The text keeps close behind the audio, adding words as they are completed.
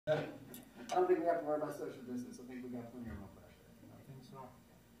I don't think we have to worry about social distance. I think we got plenty of room for that. I think so.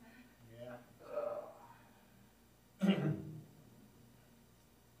 Yeah.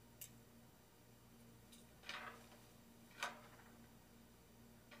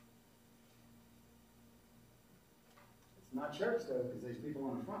 It's not church though, because there's people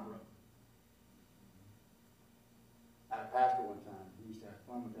on the front row. I had a pastor one time. He used to have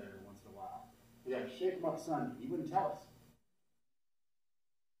fun with that every once in a while. He'd have to shake him up Sunday. He wouldn't tell us.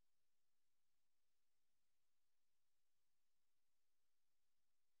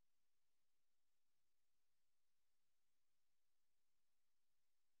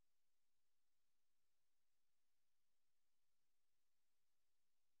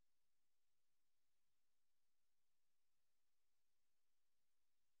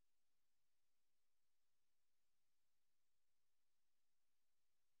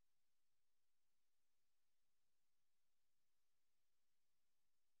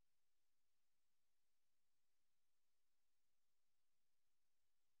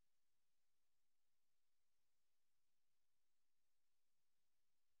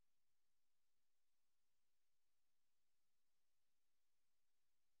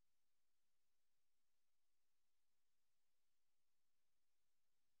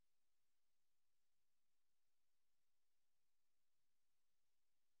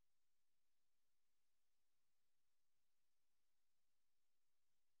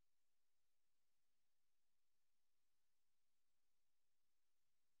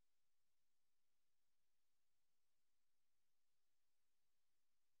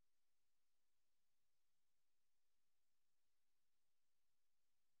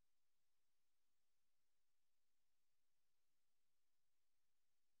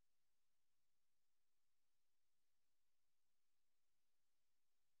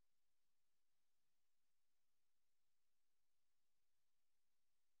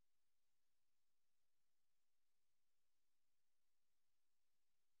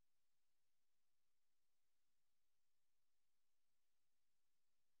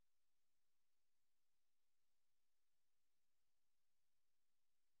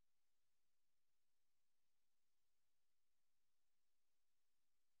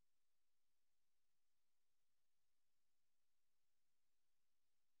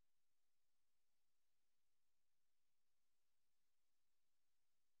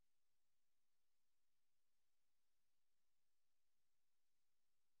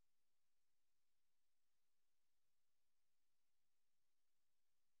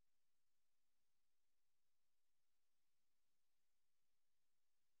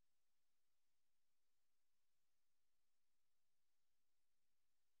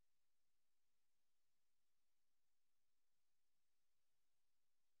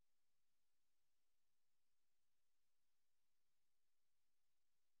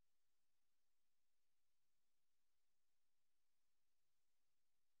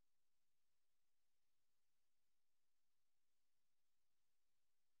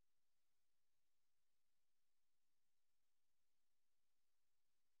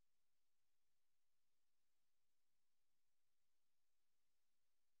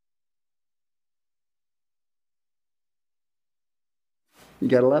 You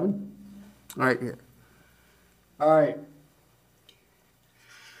got 11? All right, here. All right.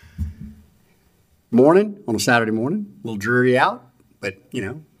 Morning on a Saturday morning, a little dreary out, but you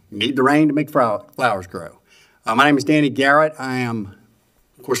know, you need the rain to make flowers grow. My name is Danny Garrett. I am,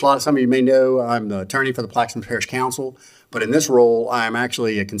 of course, some of you may know, I'm the attorney for the Plaquemine Parish Council, but in this role, I am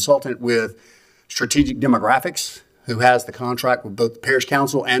actually a consultant with Strategic Demographics, who has the contract with both the Parish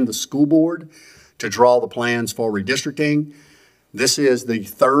Council and the school board to draw the plans for redistricting. This is the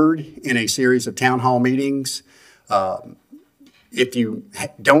third in a series of town hall meetings. If you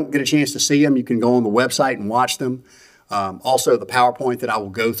don't get a chance to see them, you can go on the website and watch them. Also, the PowerPoint that I will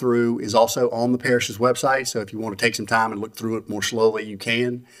go through is also on the parish's website. So if you want to take some time and look through it more slowly, you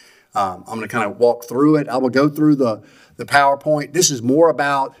can. I'm going to kind of walk through it. I will go through the PowerPoint. This is more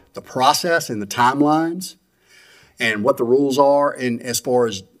about the process and the timelines and what the rules are. And as far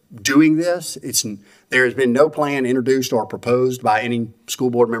as doing this, there has been no plan introduced or proposed by any school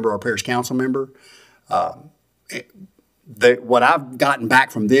board member or parish council member. What I've gotten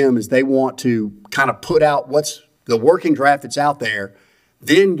back from them is they want to kind of put out what's the working draft that's out there,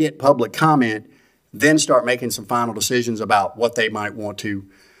 then get public comment, then start making some final decisions about what they might want to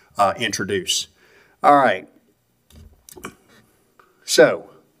introduce. All right. So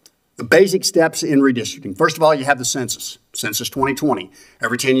The basic steps in redistricting. First of all, you have the census, Census 2020.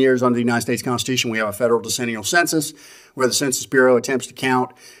 Every 10 years under the United States Constitution, we have a federal decennial census where the Census Bureau attempts to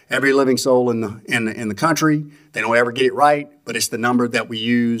count every living soul in the country. They don't ever get it right, but it's the number that we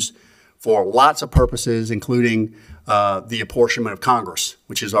use for lots of purposes, including the apportionment of Congress,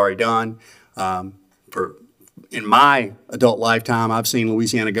 which is already done. In my adult lifetime, I've seen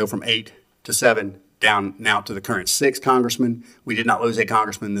Louisiana go from 8 to 7 down now to the current 6 congressmen. We did not lose a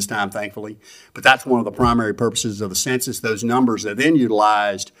congressman this time, thankfully. But that's one of the primary purposes of the census. Those numbers are then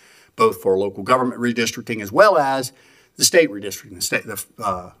utilized both for local government redistricting as well as the state redistricting.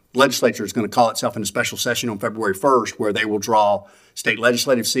 The legislature is going to call itself into special session on February 1st, where they will draw state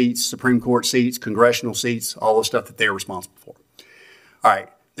legislative seats, Supreme Court seats, congressional seats, all the stuff that they're responsible for. All right.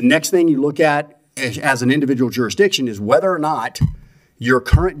 The next thing you look at as an individual jurisdiction is whether or not your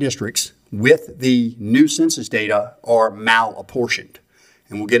current districts with the new census data are malapportioned.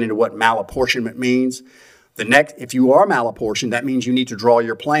 And we'll get into what malapportionment means. If you are malapportioned, that means you need to draw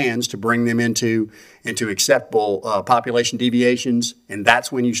your plans to bring them into acceptable population deviations, and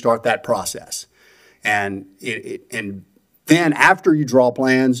that's when you start that process. And then after you draw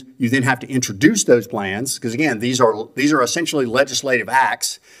plans, you then have to introduce those plans, because again, these are essentially legislative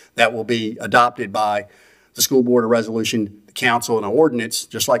acts that will be adopted by the school board, a resolution, the council, and an ordinance,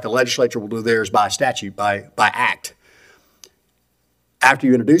 just like the legislature will do theirs by statute, by act. After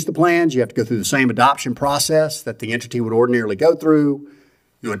you introduce the plans, you have to go through the same adoption process that the entity would ordinarily go through.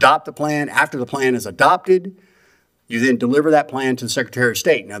 You adopt the plan. After the plan is adopted, you then deliver that plan to the Secretary of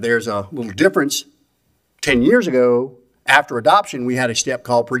State. Now, there's a little difference. 10 years ago, after adoption, we had a step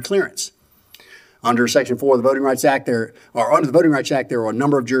called preclearance. Under Section 4 of the Voting Rights Act, there are a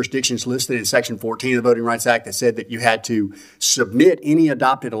number of jurisdictions listed in Section 14 of the Voting Rights Act that said that you had to submit any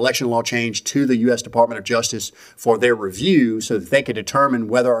adopted election law change to the U.S. Department of Justice for their review so that they could determine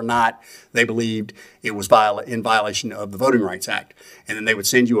whether or not they believed it was in violation of the Voting Rights Act. And then they would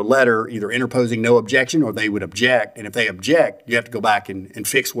send you a letter either interposing no objection or they would object. And if they object, you have to go back and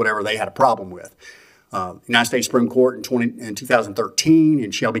fix whatever they had a problem with. United States Supreme Court in 2013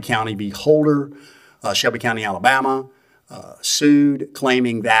 in Shelby County v. Holder, Shelby County, Alabama, sued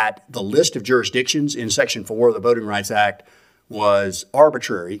claiming that the list of jurisdictions in Section 4 of the Voting Rights Act was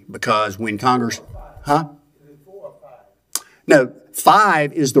arbitrary because when Congress, Is it 4 or 5? No,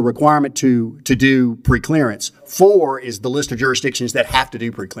 5 is the requirement to do preclearance. 4 is the list of jurisdictions that have to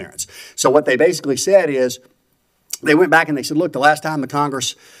do preclearance. So what they basically said is they went back and they said, look, the last time the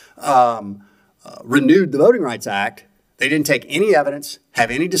Congress renewed the Voting Rights Act, they didn't take any evidence,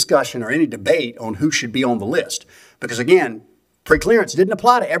 have any discussion or any debate on who should be on the list. Because again, preclearance didn't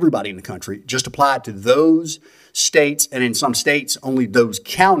apply to everybody in the country, it just applied to those states, and in some states, only those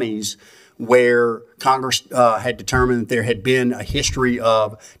counties where Congress had determined that there had been a history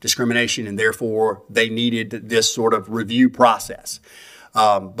of discrimination and therefore they needed this sort of review process.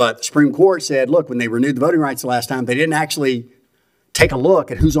 But the Supreme Court said, look, when they renewed the voting rights the last time, they didn't actually take a look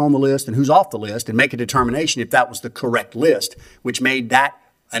at who's on the list and who's off the list and make a determination if that was the correct list, which made that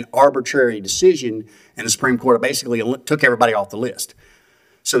an arbitrary decision, and the Supreme Court basically took everybody off the list.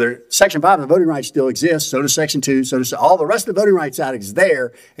 So Section 5 of the Voting Rights still exists, so does Section 2, so does all the rest of the Voting Rights Act is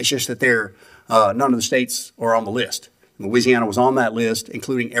there. It's just that none of the states are on the list. Louisiana was on that list,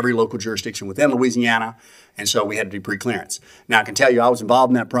 including every local jurisdiction within Louisiana, and so we had to do preclearance. Now, I can tell you I was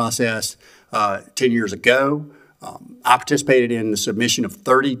involved in that process 10 years ago. I participated in the submission of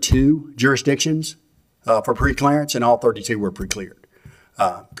 32 jurisdictions for preclearance, and all 32 were precleared.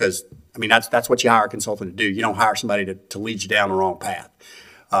 Because, I mean, that's what you hire a consultant to do. You don't hire somebody to lead you down the wrong path.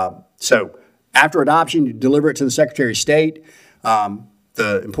 So after adoption, you deliver it to the Secretary of State.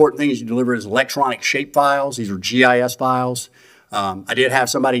 The important thing is you deliver it as electronic shape files. These are GIS files. I did have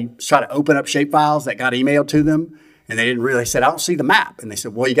somebody try to open up shape files that got emailed to them, and they didn't really say, I don't see the map. And they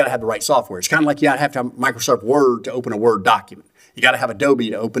said, well, you got to have the right software. It's kind of like you have to have Microsoft Word to open a Word document. You got to have Adobe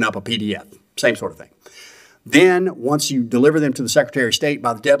to open up a PDF, same sort of thing. Then once you deliver them to the Secretary of State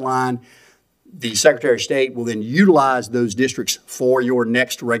by the deadline, the Secretary of State will then utilize those districts for your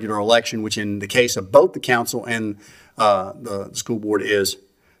next regular election, which in the case of both the council and the school board is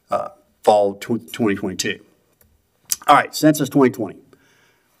fall 2022. All right, Census 2020.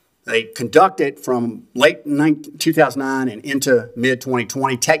 They conduct it from late 2009 and into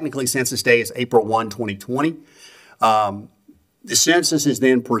mid-2020. Technically, Census Day is April 1, 2020. The census is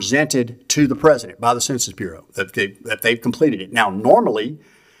then presented to the president by the Census Bureau that they've completed it. Now, normally,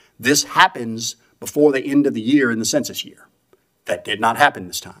 this happens before the end of the year in the census year. That did not happen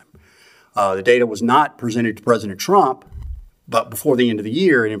this time. The data was not presented to President Trump, but before the end of the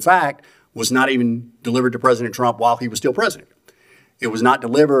year, and in fact, was not even delivered to President Trump while he was still president. It was not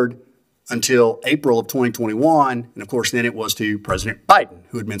delivered until April of 2021. And of course, then it was to President Biden,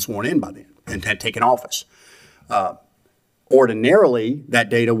 who had been sworn in by then and had taken office. Ordinarily, that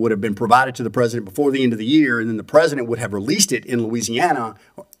data would have been provided to the president before the end of the year, and then the president would have released it in Louisiana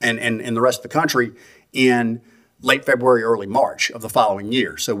and the rest of the country in late February, early March of the following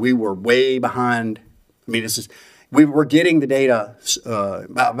year. So we were way behind. I mean, we were getting the data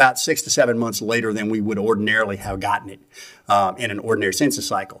about 6 to 7 months later than we would ordinarily have gotten it in an ordinary census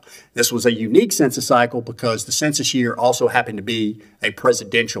cycle. This was a unique census cycle because the census year also happened to be a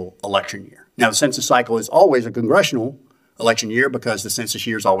presidential election year. Now, the census cycle is always a congressional election year because the census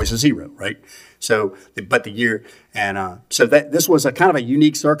year is always a zero, right? So, but the year, and so this was a kind of a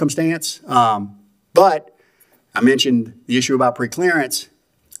unique circumstance. But I mentioned the issue about preclearance.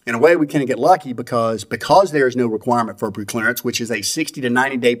 In a way, we kind of get lucky because there is no requirement for preclearance, which is a 60 to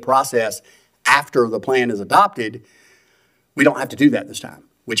 90 day process after the plan is adopted. We don't have to do that this time,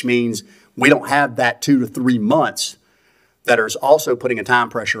 which means we don't have that 2 to 3 months that is also putting a time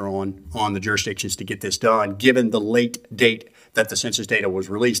pressure on the jurisdictions to get this done, given the late date that the census data was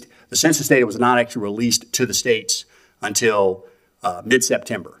released. The census data was not actually released to the states until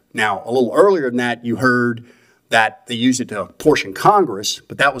mid-September. Now, a little earlier than that, you heard that they used it to apportion Congress,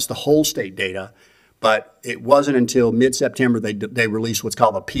 but that was the whole state data. But it wasn't until mid-September they released what's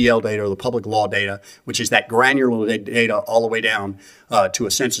called the PL data, or the public law data, which is that granular data all the way down to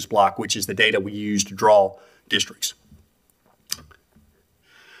a census block, which is the data we use to draw districts.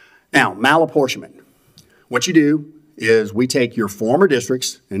 Now, malapportionment. What you do is we take your former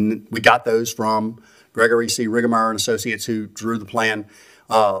districts, and we got those from Gregory C. Rigemeyer and Associates, who drew the plan,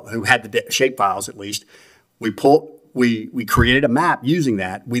 who had the shape files at least. We created a map using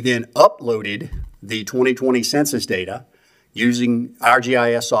that. We then uploaded the 2020 census data using our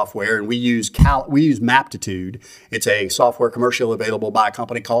GIS software, and we use Maptitude. It's a software commercially available by a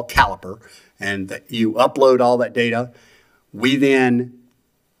company called Caliper, and you upload all that data. We then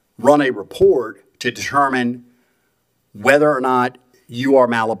run a report to determine whether or not you are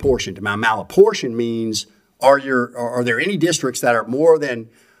malapportioned. Now, malapportioned means are there any districts that are more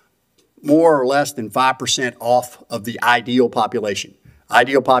or less than 5% off of the ideal population?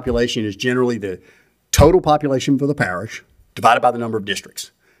 Ideal population is generally the total population for the parish divided by the number of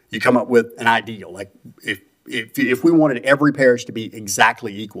districts. You come up with an ideal, like if we wanted every parish to be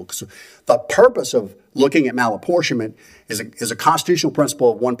exactly equal. So the purpose of looking at malapportionment is a constitutional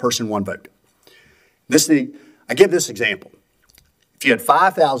principle of one person, one vote. I give this example. If you had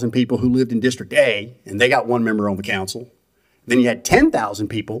 5,000 people who lived in District A and they got one member on the council, then you had 10,000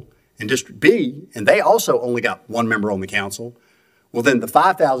 people in District B and they also only got one member on the council, well then the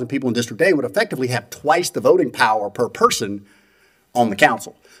 5,000 people in District A would effectively have twice the voting power per person on the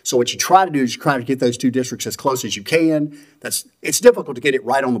council. So what you try to do is you try to get those two districts as close as you can. It's difficult to get it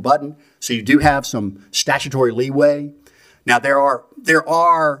right on the button, so you do have some statutory leeway. Now there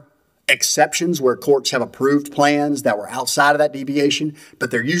are exceptions where courts have approved plans that were outside of that deviation,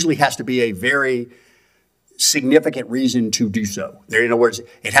 but there usually has to be a very significant reason to do so. In other words,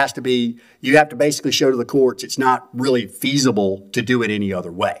 you have to basically show to the courts it's not really feasible to do it any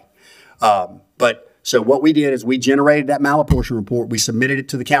other way. So what we did is we generated that malapportion report. We submitted it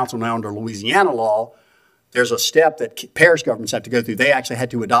to the council. Now under Louisiana law, there's a step that parish governments have to go through. They actually had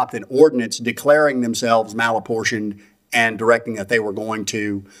to adopt an ordinance declaring themselves malapportioned and directing that they were going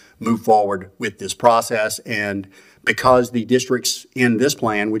to move forward with this process. And because the districts in this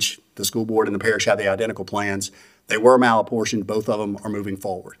plan, which the school board and the parish have the identical plans, they were malapportioned. Both of them are moving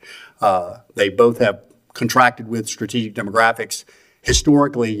forward. They both have contracted with Strategic Demographics.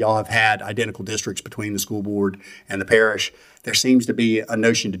 Historically, y'all have had identical districts between the school board and the parish. There seems to be a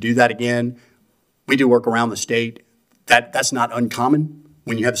notion to do that again. We do work around the state. That's not uncommon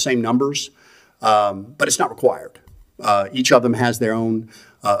when you have the same numbers, but it's not required. Each of them has their own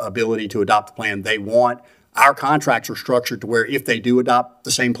ability to adopt the plan they want. Our contracts are structured to where if they do adopt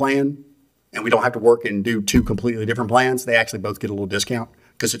the same plan and we don't have to work and do two completely different plans, they actually both get a little discount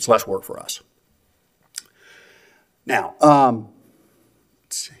because it's less work for us. Now,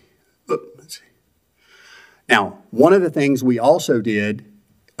 let's see. Now, one of the things we also did,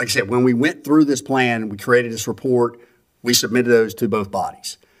 like I said, when we went through this plan, we created this report, we submitted those to both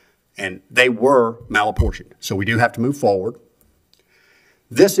bodies, and they were malapportioned. So we do have to move forward.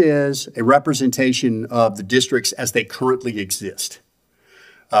 This is a representation of the districts as they currently exist.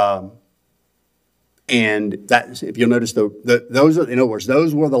 And that, if you'll notice, those are, in other words,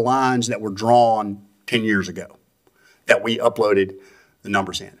 those were the lines that were drawn 10 years ago that we uploaded the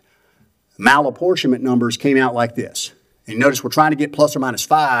numbers in. Malapportionment numbers came out like this. And notice we're trying to get plus or minus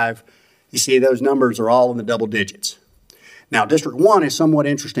 5. You see those numbers are all in the double digits. Now, District 1 is somewhat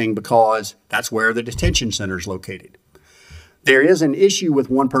interesting because that's where the detention center is located. There is an issue with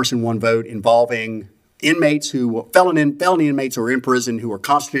one person, one vote involving inmates felony inmates who are in prison who are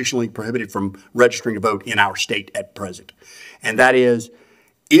constitutionally prohibited from registering to vote in our state at present. And that is,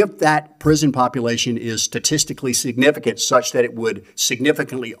 if that prison population is statistically significant such that it would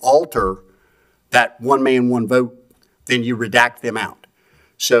significantly alter that one man, one vote, then you redact them out.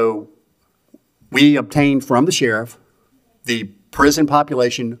 So we obtained from the sheriff the prison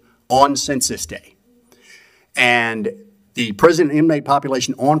population on census day. And the prison inmate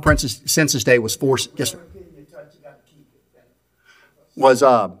population on census day was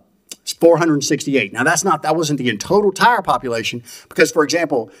 468. Now that wasn't the entire population, because, for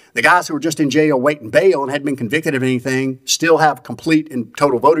example, the guys who were just in jail waiting bail and hadn't been convicted of anything still have complete and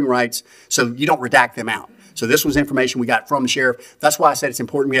total voting rights, so you don't redact them out. So this was information we got from the sheriff. That's why I said it's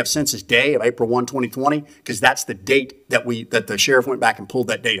important we have census day of April 1, 2020, because that's the date that the sheriff went back and pulled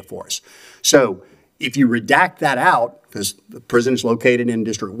that data for us. So if you redact that out, because the prison is located in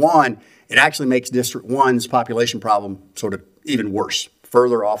District 1, it actually makes District 1's population problem sort of even worse,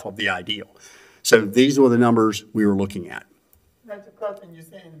 further off of the ideal. So these were the numbers we were looking at. That's the question you're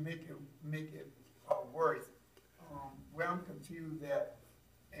saying to make it worse. Where I'm confused at,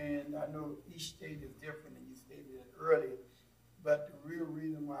 and I know each state is different, and you stated it earlier, but the real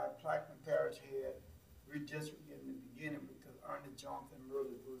reason why Plaquemine Parish had redistricting in the beginning because Ernie Johnson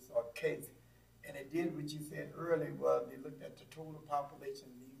murdered Bruce case. And they did what you said earlier was they looked at the total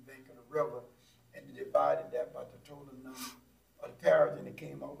population of the east bank of the river and they divided that by the total number of the parish, and it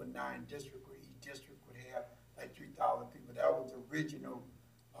came up with 9 districts where each district would have like 3,000 people. That was the original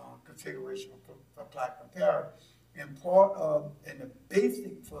configuration for Plaquemine Parish. And the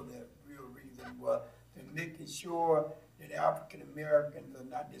basic for the real reason was to making sure that African Americans are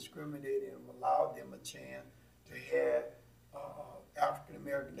not discriminated and allow them a chance to have African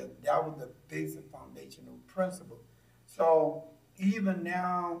American. That was the basic foundational principle. So even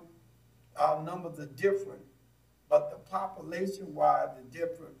now, our numbers are different, but the population-wise are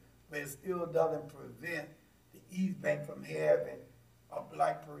different, but it still doesn't prevent the East Bank from having a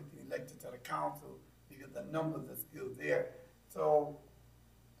black person elected to the council because the numbers are still there. So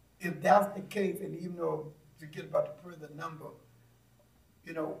if that's the case, and even though, forget about the prison number,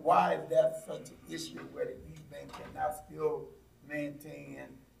 you know, why is that such an issue where the East Bank cannot still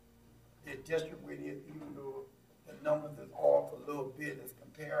maintain the district where it is, even though the numbers is off a little bit as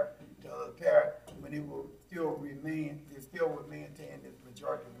compared to other parishes, when it will still remain, they still will maintain this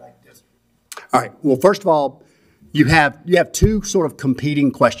majority black district? All right. Well, first of all, you have two sort of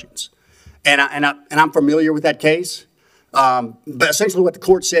competing questions, and I'm familiar with that case. But essentially what the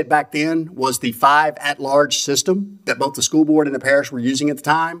court said back then was the 5 at-large system that both the school board and the parish were using at the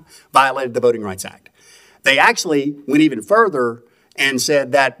time violated the Voting Rights Act. They actually went even further and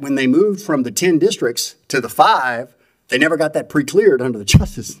said that when they moved from the 10 districts to the 5, they never got that pre-cleared under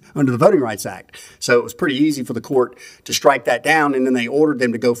the Voting Rights Act. So it was pretty easy for the court to strike that down, and then they ordered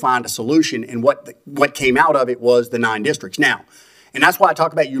them to go find a solution, and what came out of it was the 9 districts. Now, and that's why I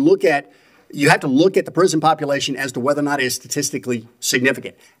talk about you have to look at the prison population as to whether or not it is statistically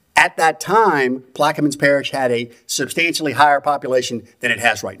significant. At that time, Plaquemine's parish had a substantially higher population than it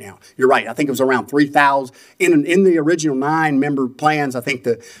has right now. You're right. I think it was around 3,000. In the original 9-member plans, I think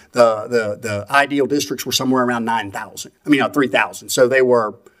the ideal districts were somewhere around 3,000. So they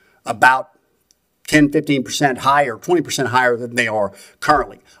were about 10, 15% higher, 20% higher than they are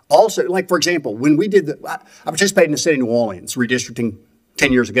currently. Also, like, for example, when we did I participated in the city of New Orleans redistricting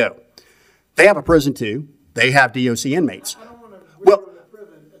 10 years ago. They have a prison too. They have DOC inmates. I don't want to the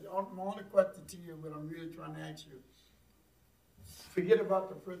prison. My only question to you, what I'm really trying to ask you, forget about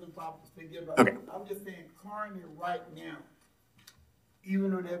the prison population. Forget about it. I'm just saying currently right now,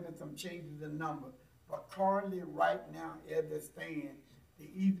 even though there have been some changes in number, but currently right now, as it stands, the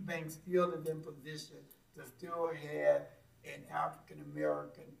East Bank still is in position to still have an African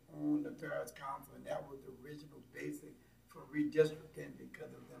American on the parish council, and that was the original basic for redistricting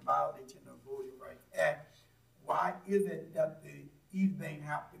because of the violation of the Voting Rights Act. Why is it that the East Bank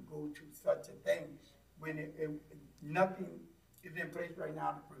have to go to such a thing when nothing is in place right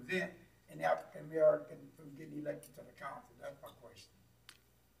now to prevent an African American from getting elected to the council? That's my question.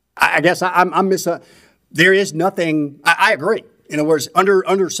 I guess there is nothing. I agree. In other words, under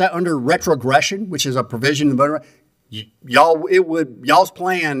retrogression, which is a provision in the voter rights, y'all's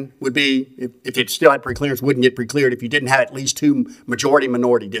plan would be, if it still had preclearance, wouldn't get precleared if you didn't have at least 2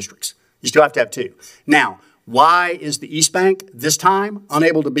 majority-minority districts. You still have to have 2. Now, why is the East Bank this time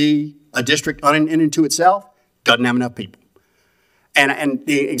unable to be a district in and to itself? Doesn't have enough people. And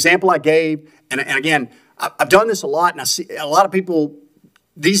the example I gave, and again, I've done this a lot, and I see a lot of people,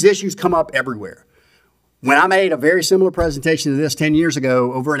 these issues come up everywhere. When I made a very similar presentation to this 10 years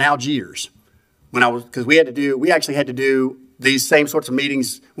ago over in Algiers, because we actually had to do these same sorts of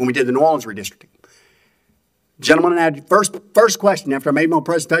meetings when we did the New Orleans redistricting. Gentlemen, first question after I made my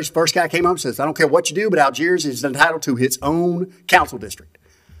presentation, first guy came up and says, I don't care what you do, but Algiers is entitled to its own council district.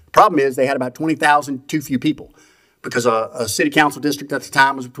 The problem is they had about 20,000 too few people, because a city council district at the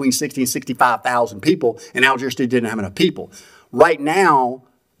time was between 60 and 65,000 people, and Algiers didn't have enough people. Right now,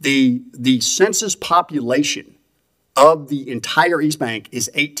 the census population of the entire East Bank is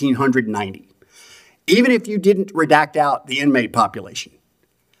 1,890. Even if you didn't redact out the inmate population,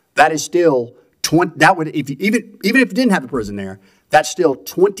 that is still even if you didn't have a prison there, that's still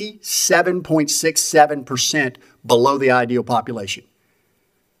 27.67% below the ideal population.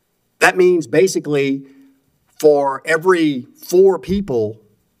 That means basically for every 4 people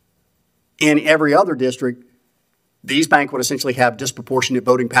in every other district, the East Bank would essentially have disproportionate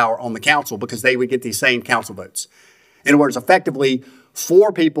voting power on the council because they would get these same council votes. In other words, effectively,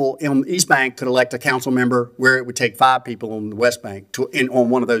 4 people in the East Bank could elect a council member where it would take 5 people on the West Bank on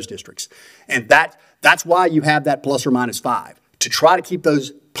one of those districts. And that's why you have that plus or minus 5, to try to keep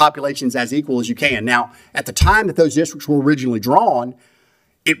those populations as equal as you can. Now, at the time that those districts were originally drawn,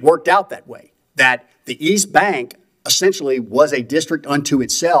 it worked out that way, that the East Bank essentially was a district unto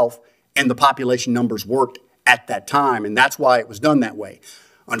itself, and the population numbers worked at that time, and that's why it was done that way.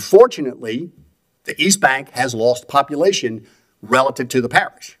 Unfortunately, the East Bank has lost population relative to the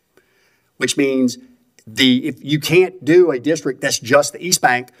parish, which means if you can't do a district that's just the East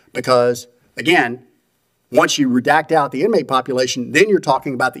Bank, because, again, once you redact out the inmate population, then you're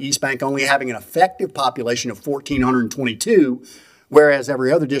talking about the East Bank only having an effective population of 1,422, whereas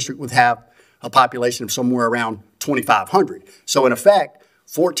every other district would have a population of somewhere around 2,500. So in effect,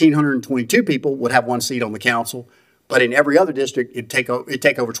 1,422 people would have 1 seat on the council, but in every other district, it'd take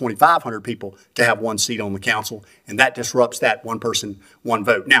over 2,500 people to have 1 seat on the council, and that disrupts that 1 person, 1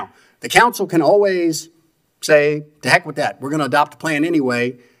 vote. Now, the council can always say, to heck with that, we're going to adopt a plan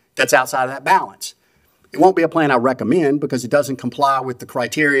anyway that's outside of that balance. It won't be a plan I recommend because it doesn't comply with the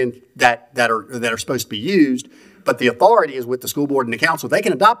criterion that are supposed to be used, but the authority is with the school board and the council. They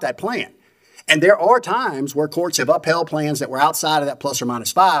can adopt that plan. And there are times where courts have upheld plans that were outside of that plus or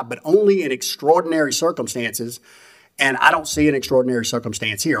minus 5, but only in extraordinary circumstances. And I don't see an extraordinary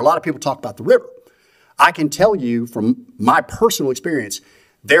circumstance here. A lot of people talk about the river. I can tell you from my personal experience,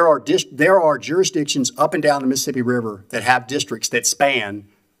 there are jurisdictions up and down the Mississippi River that have districts that span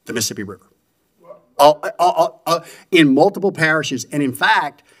the Mississippi River in multiple parishes. And in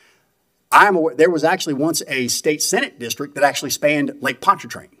fact, I'm aware there was actually once a state Senate district that actually spanned Lake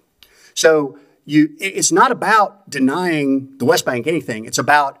Pontchartrain. So it's not about denying the West Bank anything. It's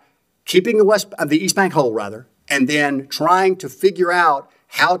about keeping the East Bank whole, rather, and then trying to figure out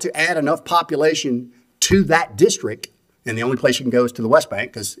how to add enough population to that district. And the only place you can go is to the West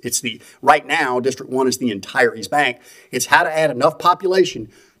Bank, because right now, District 1 is the entire East Bank. It's how to add enough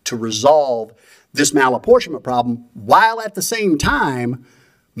population to resolve this malapportionment problem, while at the same time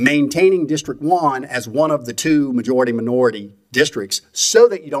maintaining District 1 as one of the 2 majority-minority districts so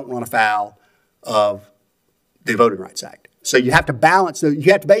that you don't run afoul of the Voting Rights Act. So you have to balance. So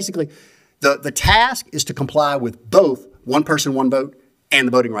you have to basically, the task is to comply with both 1 person, 1 vote and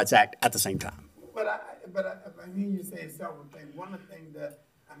the Voting Rights Act at the same time. But I mean, you saying several things. One of the things that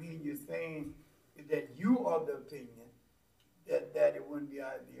I mean you're saying is that you are the opinion that it wouldn't be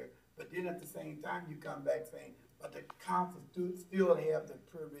ideal. But then at the same time, you come back saying, but the council still have the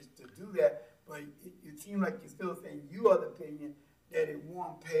privilege to do that. But it seems like you're still saying you are the opinion that it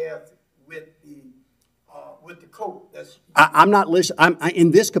won't pass with the code. I'm not listening.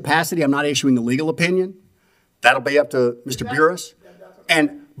 In this capacity, I'm not issuing a legal opinion. That'll be up to Mr. Burris.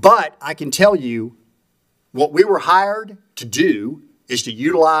 But I can tell you what we were hired to do is to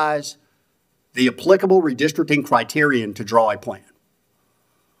utilize the applicable redistricting criterion to draw a plan.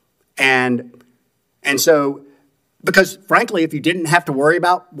 And so, because frankly, if you didn't have to worry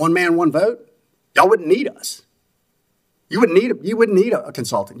about 1 man, 1 vote, y'all wouldn't need us. You wouldn't need a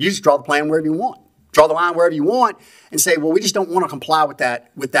consultant. You just draw the plan wherever you want. Draw the line wherever you want and say, well, we just don't want to comply with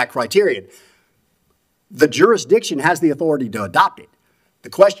that criterion. The jurisdiction has the authority to adopt it. The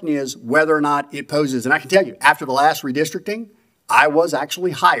question is whether or not it poses, and I can tell you, after the last redistricting, I was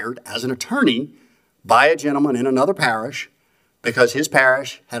actually hired as an attorney by a gentleman in another parish because his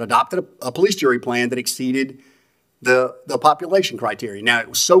parish had adopted a police jury plan that exceeded the population criteria. Now, it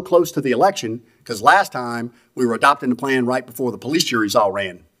was so close to the election because last time we were adopting the plan right before the police juries all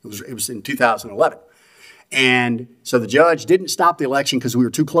ran. It was in 2011. And so the judge didn't stop the election because we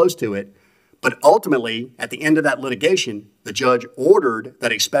were too close to it. But ultimately, at the end of that litigation, the judge ordered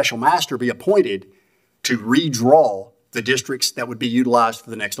that a special master be appointed to redraw the districts that would be utilized for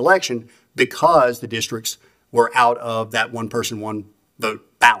the next election because the districts were out of that one person, one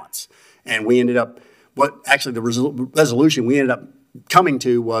vote balance. And we ended up, the resolution we ended up coming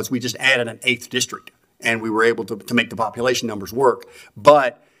to was we just added an 8th district and we were able to make the population numbers work.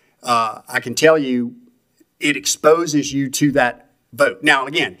 But I can tell you, it exposes you to that vote. Now,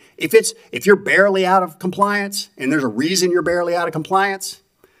 again, if you're barely out of compliance and there's a reason you're barely out of compliance,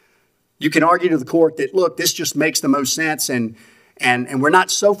 you can argue to the court that, look, this just makes the most sense and we're not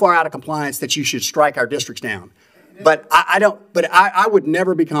so far out of compliance that you should strike our districts down. But I would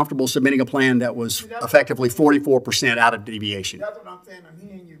never be comfortable submitting a plan that was effectively 44% out of deviation. That's what I'm saying. I'm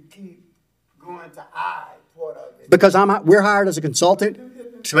hearing you keep going to I part of it. Because we're hired as a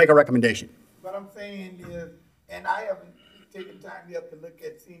consultant to make a recommendation. What I'm saying is, and I haven't taken time yet to look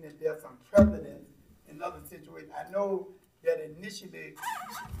at seeing if there's some precedent in other situations. I know that initially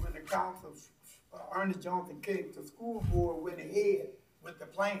when the council, Ernest Johnson came, the school board went ahead with the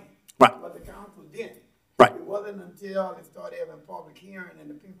plan. Right. But the council didn't. Right. It wasn't until they started having public hearing and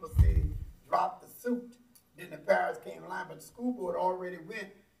the people say drop the suit, then the parish came in line. But the school board already went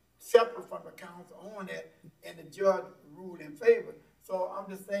separate from the council on it, and the judge ruled in favor. So I'm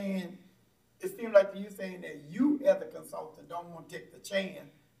just saying, it seems like you saying that you as a consultant don't want to take the chance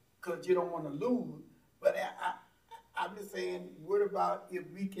because you don't want to lose. But I'm just saying, what about if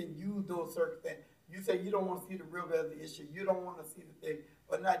we can use those circumstances? You say you don't want to see the river as the issue. You don't want to see the thing,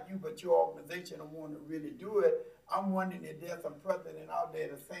 but not you, but your organization don't want to really do it. I'm wondering if there's some precedent out there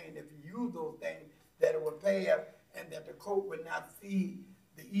that's saying if you use those things, that it would pass and that the court would not see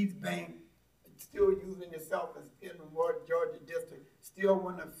the East Bank still using itself as in the Georgia district, still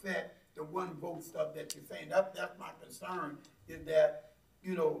wouldn't affect the one vote stuff that you're saying. That's my concern, is that,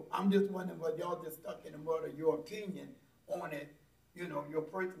 you know, I'm just wondering whether y'all just stuck in the mud of your opinion on it. You know, your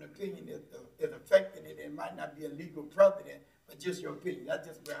personal opinion is affecting it. It might not be a legal precedent, but just your opinion. That's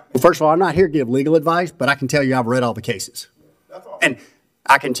just where I'm at. Well, first of all, I'm not here to give legal advice, but I can tell you I've read all the cases. That's all. And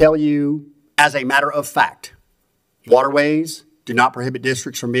I can tell you, as a matter of fact, waterways do not prohibit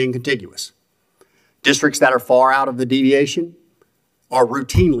districts from being contiguous. Districts that are far out of the deviation are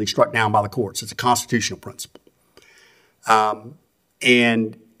routinely struck down by the courts. It's a constitutional principle.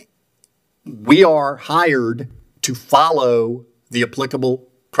 And we are hired to follow the applicable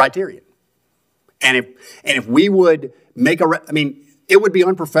criterion. And if we would make it would be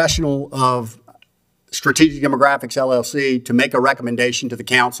unprofessional of Strategic Demographics LLC to make a recommendation to the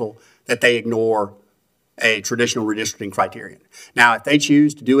council that they ignore a traditional redistricting criterion. Now, if they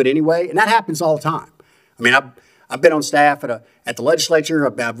choose to do it anyway, and that happens all the time. I mean, I've been on staff at the legislature.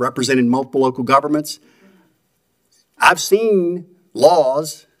 I've represented multiple local governments. I've seen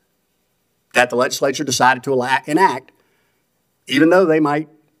laws that the legislature decided to enact, even though they might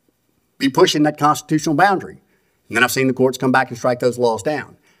be pushing that constitutional boundary. And then I've seen the courts come back and strike those laws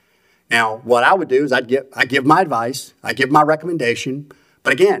down. Now, what I would do is I give my advice, I give my recommendation,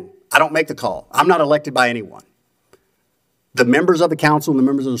 but again, I don't make the call. I'm not elected by anyone. The members of the council and the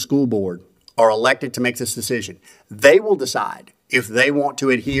members of the school board are elected to make this decision. They will decide if they want to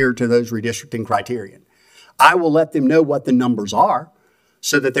adhere to those redistricting criterion. I will let them know what the numbers are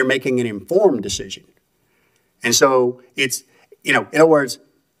so that they're making an informed decision. And so it's, you know, in other words,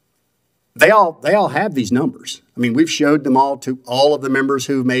 they all have these numbers. I mean, we've showed them all to all of the members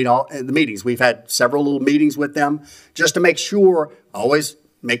who've made all the meetings. We've had several little meetings with them just to make sure, always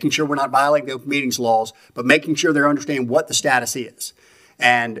making sure we're not violating the open meetings laws, but making sure they understand what the status is.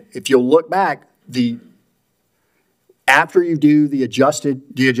 And if you'll look back, after you do the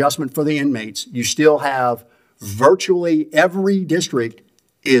adjustment for the inmates, you still have virtually every district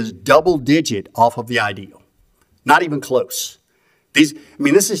is double digit off of the ideal. Not even close. This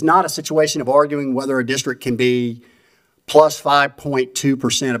is not a situation of arguing whether a district can be plus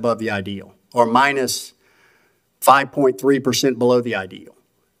 5.2% above the ideal or minus 5.3% below the ideal.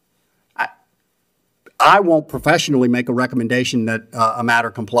 I won't professionally make a recommendation that a matter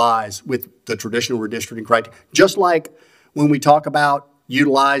complies with the traditional redistricting criteria. Just like when we talk about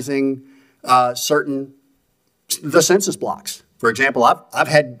utilizing the census blocks. For example, I've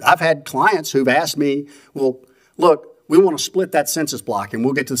had clients who've asked me, well, look, we want to split that census block, and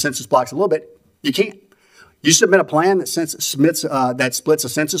we'll get to the census blocks in a little bit. You can't. You submit a plan that splits a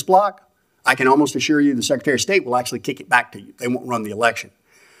census block, I can almost assure you the Secretary of State will actually kick it back to you. They won't run the election.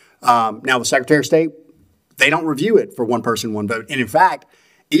 Now, the Secretary of State, they don't review it for one person, one vote. And in fact,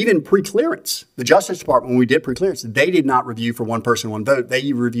 even pre-clearance, the Justice Department, when we did pre-clearance, they did not review for one person, one vote.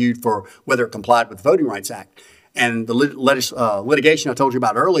 They reviewed for whether it complied with the Voting Rights Act. And the litigation I told you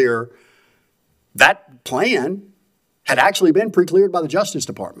about earlier, that plan had actually been pre-cleared by the Justice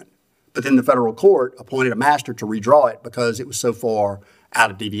Department. But then the federal court appointed a master to redraw it because it was so far out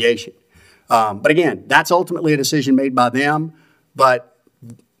of deviation. But again, that's ultimately a decision made by them. But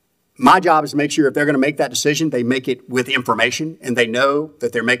my job is to make sure if they're going to make that decision, they make it with information and they know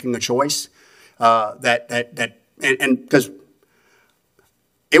that they're making a choice. And because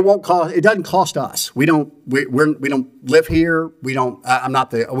it doesn't cost us. We don't live here. I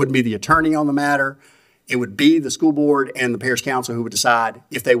wouldn't be the attorney on the matter. It would be the school board and the parish council who would decide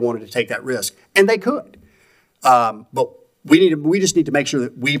if they wanted to take that risk, and they could. But we just need to make sure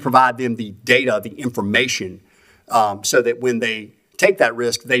that we provide them the data, the information, so that when they take that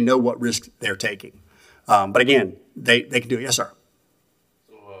risk, they know what risk they're taking. But again, they can do it. Yes, sir.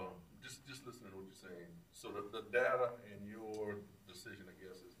 So just listening to what you're saying. So the data and your decision, I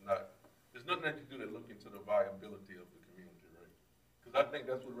guess, there's nothing that you do that look into the viability of the community, right? Because I think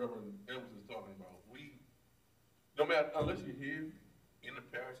that's what Reverend Evans is talking about. No matter, unless you're here in the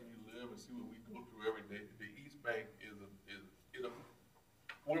parish and you live and see what we go through every day, the East Bank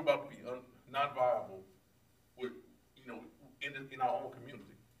we're about to be non-viable with, in our own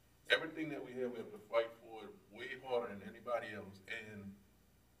community. Everything that we have to fight for way harder than anybody else. And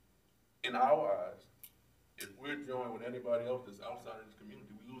in our eyes, if we're joined with anybody else that's outside of this community,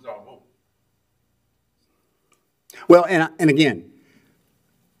 we lose our vote. Well, and again,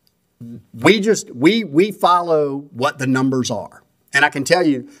 we follow what the numbers are. And I can tell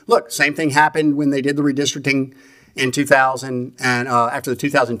you, look, same thing happened when they did the redistricting in 2000 and after the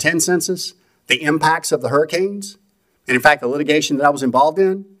 2010 census, the impacts of the hurricanes. And in fact, the litigation that I was involved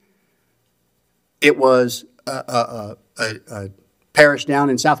in, it was a parish down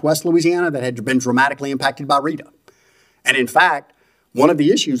in southwest Louisiana that had been dramatically impacted by Rita. And in fact, one of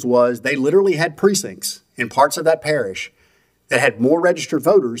the issues was they literally had precincts in parts of that parish that had more registered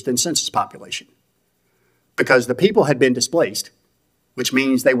voters than census population because the people had been displaced, which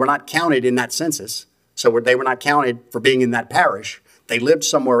means they were not counted in that census. So they were not counted for being in that parish. They lived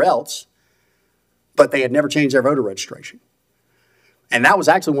somewhere else, but they had never changed their voter registration. And that was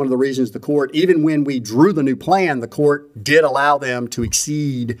actually one of the reasons the court, even when we drew the new plan, the court did allow them to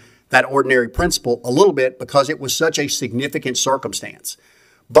exceed that ordinary principle a little bit because it was such a significant circumstance.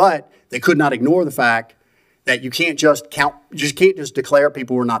 But they could not ignore the fact that you can't just declare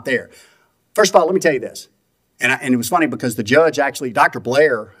people who are not there. First of all, let me tell you this. And it was funny because the judge actually, Dr.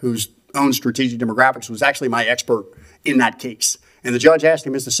 Blair, who's owns strategic demographics, was actually my expert in that case. And the judge asked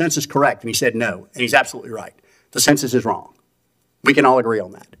him, is the census correct? And he said no. And he's absolutely right. The census is wrong. We can all agree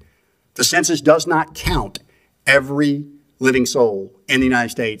on that. The census does not count every living soul in the United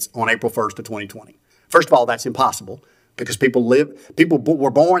States on April 1st of 2020. First of all, that's impossible because people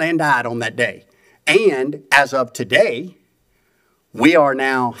were born and died on that day. And as of today, we are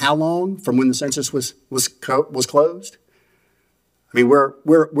now how long from when the census was closed? I mean,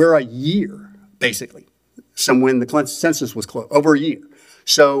 we're a year basically from when the census was closed, over a year.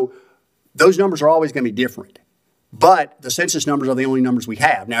 So those numbers are always going to be different. But the census numbers are the only numbers we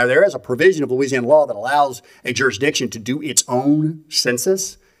have. Now, there is a provision of Louisiana law that allows a jurisdiction to do its own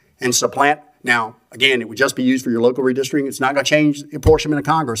census and supplant. Now, again, it would just be used for your local redistricting. It's not going to change the apportionment of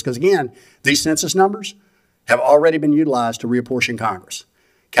Congress because, again, these census numbers have already been utilized to reapportion Congress.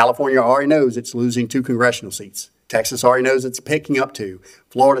 California already knows it's losing 2 congressional seats. Texas already knows it's picking up 2.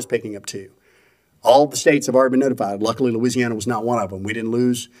 Florida's picking up 2. All the states have already been notified. Luckily, Louisiana was not one of them. We didn't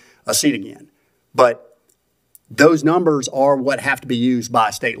lose a seat again. But those numbers are what have to be used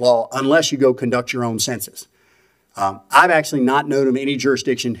by state law unless you go conduct your own census. I've actually not known of any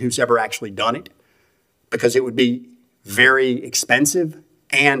jurisdiction who's ever actually done it because it would be very expensive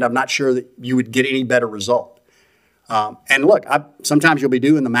and I'm not sure that you would get any better result. And look, sometimes you'll be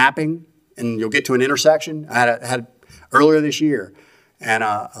doing the mapping and you'll get to an intersection. I had earlier this year and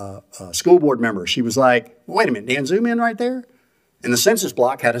a school board member, she was like, wait a minute, Dan, zoom in right there. And the census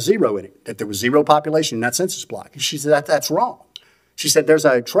block had a 0 in it, that there was 0 population in that census block. And she said, that's wrong. She said, there's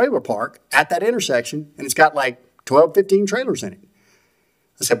a trailer park at that intersection, and it's got like 12, 15 trailers in it.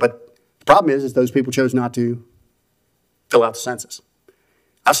 I said, but the problem is those people chose not to fill out the census.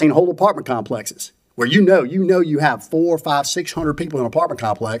 I've seen whole apartment complexes where you have 400, 500, 600 people in an apartment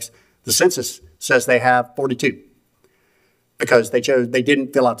complex. The census says they have 42 because they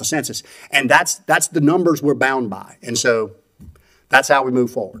didn't fill out the census. And that's the numbers we're bound by. And so that's how we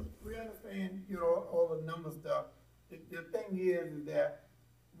move forward. We understand, all the number stuff. The thing is that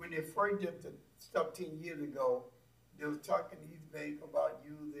when they first did the stuff 10 years ago, they was talking to East Bank about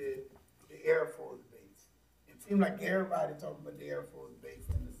using the Air Force base. It seemed like everybody talking about the Air Force base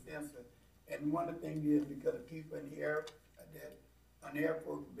in the census. And one of the things is because the people in the Air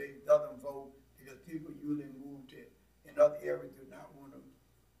Force base doesn't vote, because people usually move to, in other areas do not want to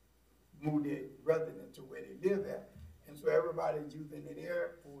move their residents to where they live at. And so everybody's using the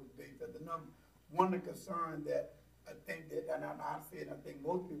Air Force base as the number. One of the concerns that I think that, and I said, I think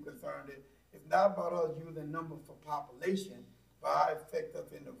most people are concerned that it's not about us using numbers for population, but how it affects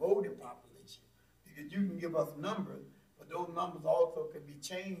us in the voting population. Because you can give us numbers, but those numbers also could be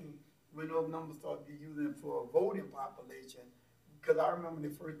changed when those numbers start to be used for a voting population. Because I remember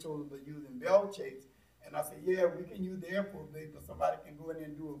they first told us about using bell checks, and I said, yeah, we can use the airport base, but somebody can go in there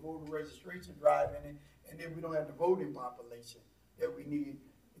and do a voter registration drive in it, and then we don't have the voting population that we need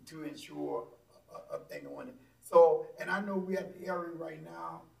to ensure a thing on it. So, and I know we have the area right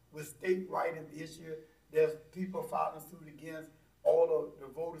now with state right at the issue. There's people filing suit against all of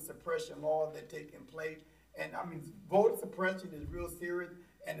the voter suppression laws that taking place. And I mean, voter suppression is real serious,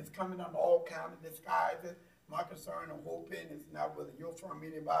 and it's coming under all kind of disguises. My concern and hoping is not whether you're from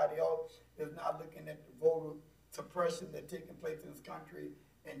anybody else, is not looking at the voter suppression that's taking place in this country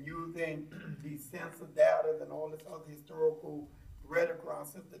and using these census data and all this other historical rhetoric around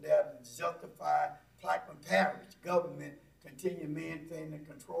census data to justify Plaquemine Parish government continue maintaining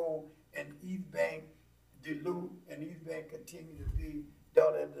control, and East Bank dilute, and East Bank continue to be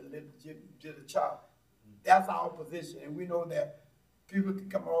dealt as a legitimate child. That's our position, and we know that people can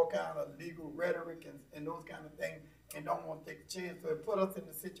come with all kind of legal rhetoric and those kind of things and don't want to take a chance. So it put us in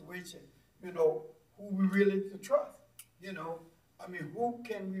a situation, you know, who we really to trust, you know. I mean, who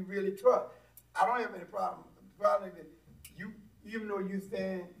can we really trust? I don't have any problem. The problem is you, even though you're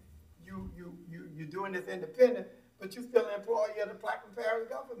saying you're doing this independent, but you still an employee of the Plaquemine Parish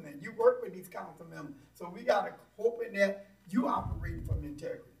government. You work with these council members. So we got to hope in that you operate from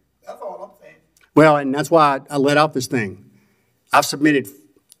integrity. That's all I'm saying. Well, and that's why I let off this thing. I've submitted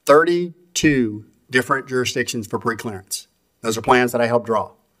 32 different jurisdictions for pre-clearance. Those are plans that I helped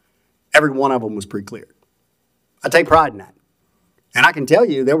draw. Every one of them was pre-cleared. I take pride in that. And I can tell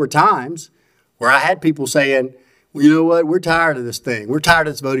you there were times where I had people saying, well, you know what, we're tired of this thing. We're tired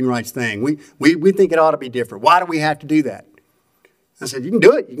of this voting rights thing. We think it ought to be different. Why do we have to do that? I said, you can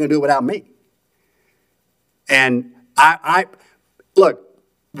do it. You can do it without me. And I look,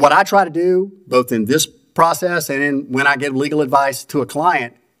 what I try to do, both in this process and when I give legal advice to a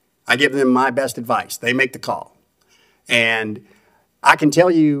client, I give them my best advice. They make the call. And I can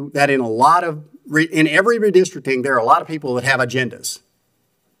tell you that in every redistricting, there are a lot of people that have agendas.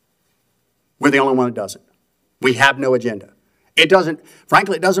 We're the only one that doesn't. We have no agenda.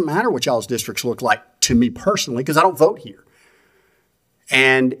 Frankly, it doesn't matter what y'all's districts look like to me personally, because I don't vote here.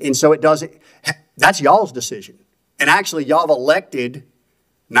 And so that's y'all's decision. And actually, y'all have elected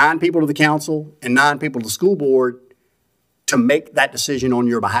 9 people to the council and 9 people to the school board to make that decision on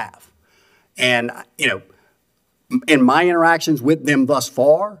your behalf. And, you know, in my interactions with them thus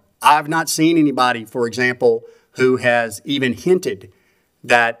far, I've not seen anybody, for example, who has even hinted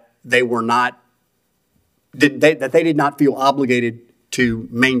that they were not, that they did not feel obligated to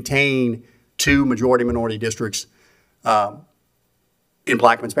maintain 2 majority-minority districts in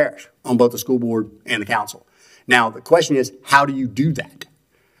Plaquemines Parish on both the school board and the council. Now, the question is, how do you do that?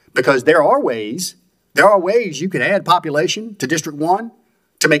 Because there are ways you could add population to District 1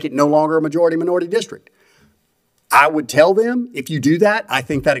 to make it no longer a majority-minority district. I would tell them, if you do that, I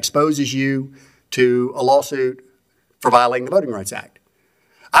think that exposes you to a lawsuit for violating the Voting Rights Act.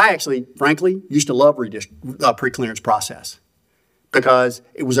 I actually, frankly, used to love pre-clearance process because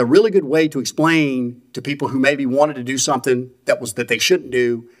it was a really good way to explain to people who maybe wanted to do something that they shouldn't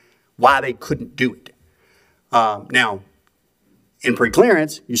do, why they couldn't do it. Now, in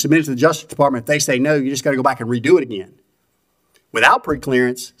pre-clearance, you submit it to the Justice Department. If they say no, you just got to go back and redo it again. Without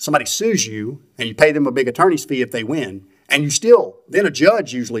pre-clearance, somebody sues you, and you pay them a big attorney's fee if they win, and then a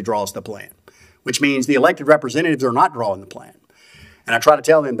judge usually draws the plan, which means the elected representatives are not drawing the plan. And I try to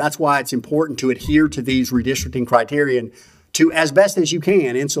tell them that's why it's important to adhere to these redistricting criteria to, as best as you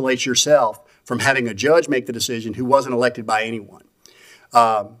can, insulate yourself from having a judge make the decision who wasn't elected by anyone.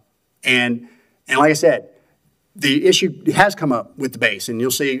 And like I said, the issue has come up with the base, and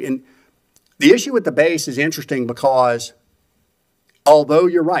you'll see. And the issue with the base is interesting because, although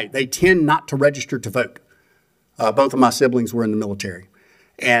you're right, they tend not to register to vote. Both of my siblings were in the military.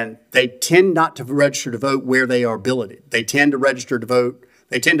 And they tend not to register to vote where they are billeted. They tend to register to vote.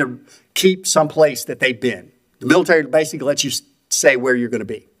 They tend to keep some place that they've been. The military basically lets you say where you're going to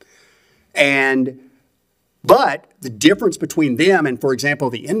be. But the difference between them and, for example,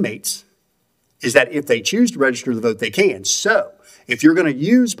 the inmates is that if they choose to register to vote, they can. So if you're going to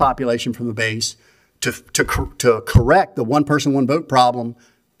use population from the base to correct the one person, one vote problem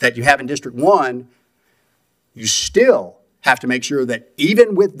that you have in District 1, you still have to make sure that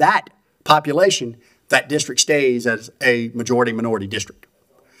even with that population, that district stays as a majority-minority district.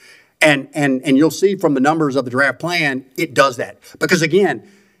 And you'll see from the numbers of the draft plan, it does that. Because again,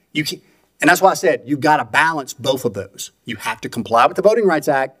 you can, and that's why I said you've got to balance both of those. You have to comply with the Voting Rights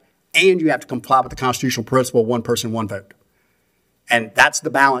Act, and you have to comply with the constitutional principle of one person, one vote. And that's the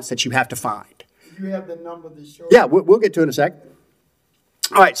balance that you have to find. You have the number to show. Yeah, we'll get to it in a sec.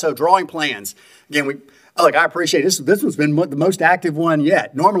 All right, so drawing plans. Again, look, I appreciate this. This one's been the most active one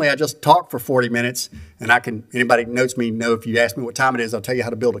yet. Normally, I just talk for 40 minutes, and anybody who knows me know if you ask me what time it is, I'll tell you how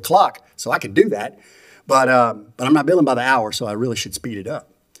to build a clock, so I can do that. But I'm not billing by the hour, so I really should speed it up.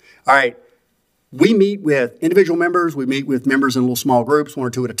 All right, we meet with individual members. We meet with members in little small groups, 1 or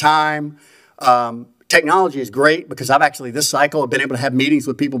 2 at a time. Technology is great because I've actually, this cycle, I've been able to have meetings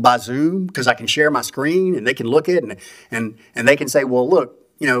with people by Zoom because I can share my screen and they can look at it and they can say, well, look,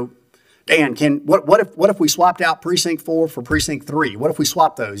 you know, Dan, what if we swapped out precinct 4 for precinct 3? What if we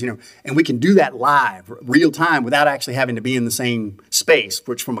swap those, you know, and we can do that live, real time, without actually having to be in the same space,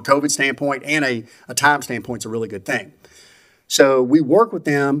 which from a COVID standpoint and a time standpoint is a really good thing. So we work with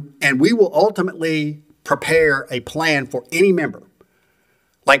them and we will ultimately prepare a plan for any member.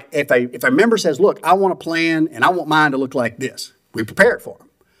 Like if a member says, look, I want a plan and I want mine to look like this, we prepare it for them.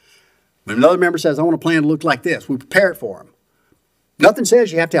 When another member says, I want a plan to look like this, we prepare it for them. Nothing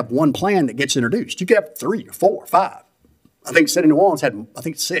says you have to have one plan that gets introduced. You could have 3 or 4 or 5. I think City of New Orleans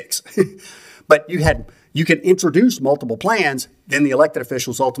had, 6. But you can introduce multiple plans, then the elected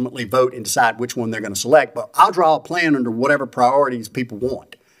officials ultimately vote and decide which one they're going to select. But I'll draw a plan under whatever priorities people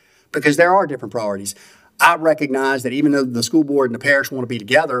want, because there are different priorities. I recognize that even though the school board and the parish want to be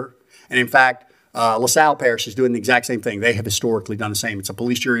together, and in fact, LaSalle Parish is doing the exact same thing. They have historically done the same. It's a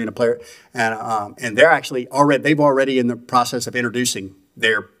police jury and a player, and they're actually they've already in the process of introducing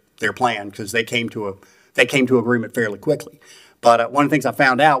their plan because they came to agreement fairly quickly. But one of the things I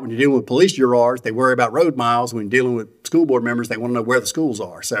found out when you're dealing with police jurors, they worry about road miles. When you're dealing with school board members, they want to know where the schools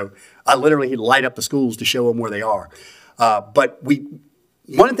are. So I literally light up the schools to show them where they are. But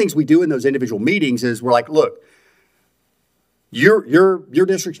one of the things we do in those individual meetings is we're like, look, your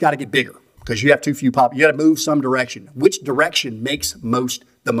district's got to get bigger, because you have too few you got to move some direction. Which direction makes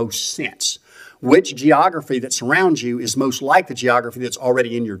the most sense? Which geography that surrounds you is most like the geography that's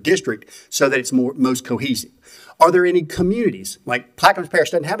already in your district so that it's most cohesive? Are there any communities? Like Plaquemines Parish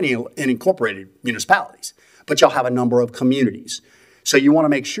doesn't have any incorporated municipalities, but y'all have a number of communities. So you want to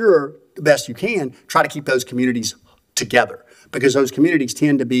make sure, the best you can, try to keep those communities together, because those communities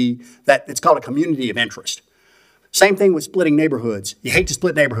tend to be it's called a community of interest. Same thing with splitting neighborhoods. You hate to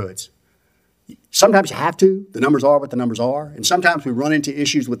split neighborhoods. Sometimes you have to. The numbers are what the numbers are. And sometimes we run into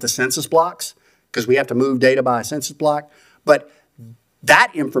issues with the census blocks because we have to move data by a census block. But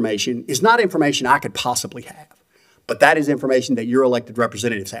that information is not information I could possibly have. But that is information that your elected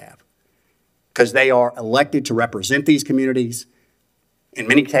representatives have, because they are elected to represent these communities. In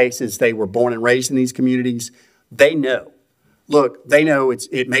many cases, they were born and raised in these communities. They know. Look, they know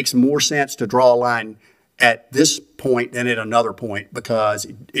it makes more sense to draw a line at this point than at another point, because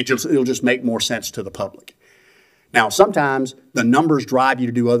it'll just make more sense to the public. Now, sometimes the numbers drive you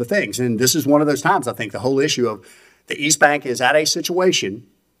to do other things. And this is one of those times, I think, the whole issue of the East Bank is at a situation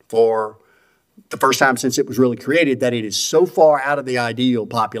for the first time since it was really created that it is so far out of the ideal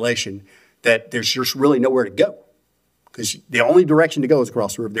population that there's just really nowhere to go. Because the only direction to go is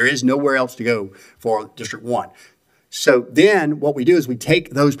across the river. There is nowhere else to go for District 1. So then what we do is we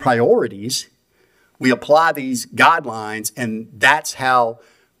take those priorities, we apply these guidelines, and that's how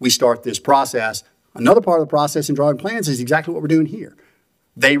we start this process. Another part of the process in drawing plans is exactly what we're doing here.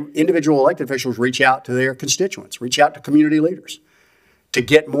 Individual elected officials reach out to their constituents, reach out to community leaders to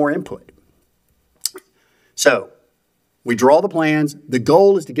get more input. So we draw the plans. The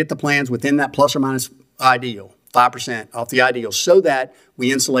goal is to get the plans within that plus or minus ideal, 5% off the ideal, so that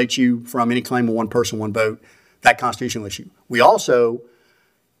we insulate you from any claim of one person, one vote, that constitutional issue. We also,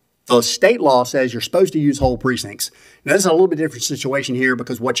 the state law says you're supposed to use whole precincts. Now, this is a little bit different situation here,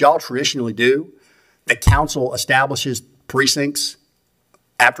 because what y'all traditionally do, the council establishes precincts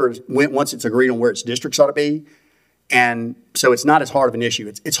once it's agreed on where its districts ought to be. And so it's not as hard of an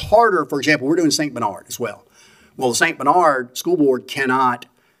issue. It's harder. For example, we're doing St. Bernard as well. Well, the St. Bernard School Board cannot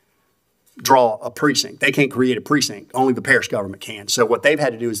draw a precinct. They can't create a precinct. Only the parish government can. So what they've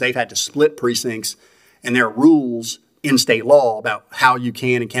had to do is they've had to split precincts, and there are rules in state law about how you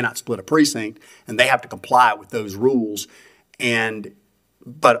can and cannot split a precinct, and they have to comply with those rules,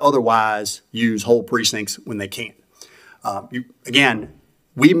 but otherwise use whole precincts when they can. Again,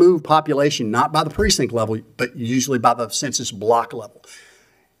 we move population not by the precinct level, but usually by the census block level.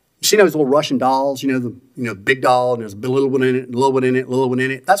 You see those little Russian dolls, the big doll, and there's a little one in it, a little one in it, a little one in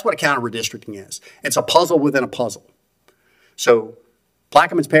it. That's what a county redistricting is. It's a puzzle within a puzzle. So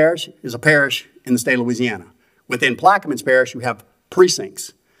Plaquemines Parish is a parish in the state of Louisiana. Within Plaquemines Parish, you have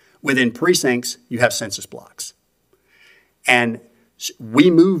precincts. Within precincts, you have census blocks. And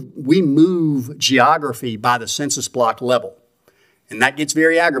we move geography by the census block level. And that gets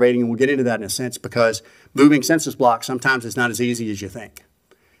very aggravating, and we'll get into that in a sense, because moving census blocks sometimes is not as easy as you think.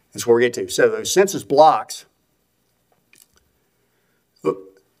 That's where we get to. So those census blocks,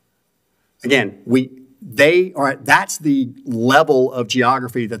 again, that's the level of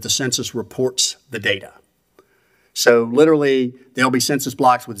geography that the census reports the data. So literally, there'll be census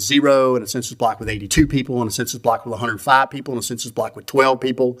blocks with 0, and a census block with 82 people, and a census block with 105 people, and a census block with 12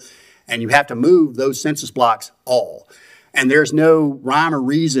 people. And you have to move those census blocks all. And there's no rhyme or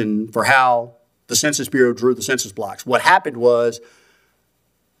reason for how the Census Bureau drew the census blocks. What happened was,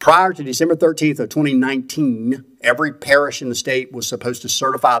 prior to December 13th of 2019, every parish in the state was supposed to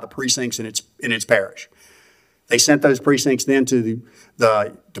certify the precincts in its parish. They sent those precincts then to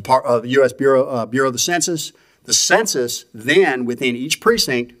the U.S. Bureau of the Census. The census then, within each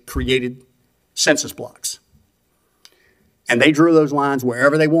precinct, created census blocks. And they drew those lines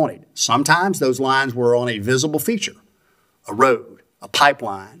wherever they wanted. Sometimes those lines were on a visible feature, a road, a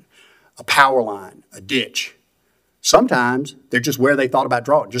pipeline, a power line, a ditch. Sometimes they're just where they thought about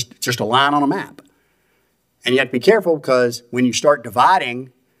drawing, just a line on a map. And you have to be careful, because when you start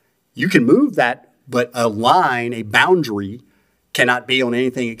dividing, you can move that, but a line, a boundary, cannot be on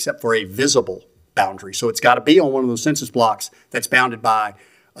anything except for a visible boundary. So it's got to be on one of those census blocks that's bounded by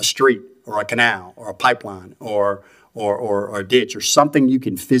a street or a canal or a pipeline or a ditch or something you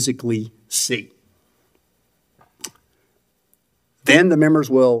can physically see. Then the members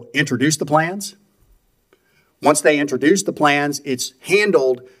will introduce the plans. Once they introduce the plans, it's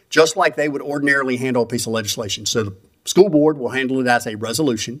handled just like they would ordinarily handle a piece of legislation. So the school board will handle it as a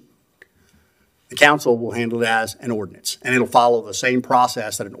resolution. The council will handle it as an ordinance, and it'll follow the same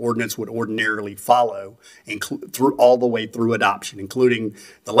process that an ordinance would ordinarily follow, through all the way through adoption, including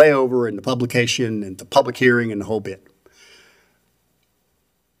the layover and the publication and the public hearing and the whole bit.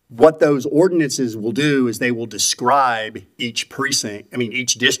 What those ordinances will do is they will describe each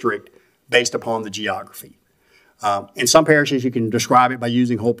district based upon the geography. In some parishes, you can describe it by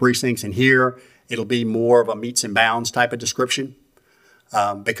using whole precincts, and here it'll be more of a meets and bounds type of description,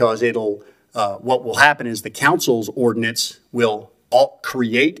 because what will happen is the council's ordinance will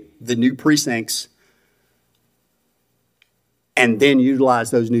create the new precincts and then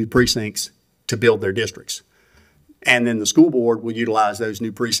utilize those new precincts to build their districts. And then the school board will utilize those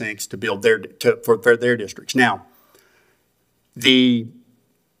new precincts to build for their districts. Now, there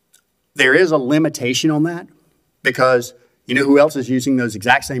is a limitation on that, because you know who else is using those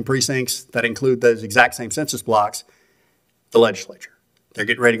exact same precincts that include those exact same census blocks? The legislature. They're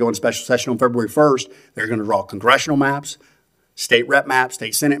getting ready to go into special session on February 1st. They're going to draw congressional maps, state rep maps,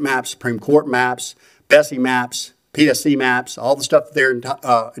 state senate maps, Supreme Court maps, BESI maps, PSC maps, all the stuff they're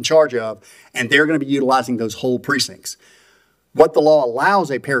in charge of, and they're going to be utilizing those whole precincts. What the law allows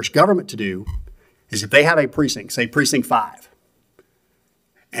a parish government to do is if they have a precinct, say precinct 5,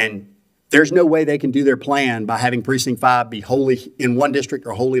 and there's no way they can do their plan by having precinct 5 be wholly in one district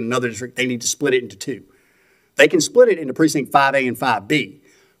or wholly in another district. They need to split it into 2. They can split it into precinct 5A and 5B.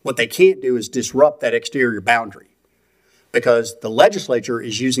 What they can't do is disrupt that exterior boundary, because the legislature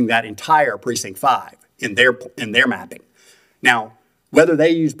is using that entire precinct 5 in their mapping. Now, whether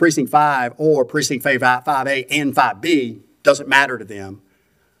they use precinct 5 or precinct 5A and 5B doesn't matter to them,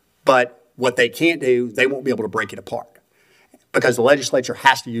 but what they can't do, they won't be able to break it apart, because the legislature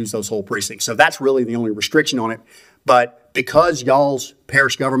has to use those whole precincts. So that's really the only restriction on it. But because y'all's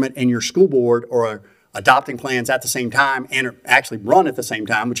parish government and your school board are adopting plans at the same time and are actually run at the same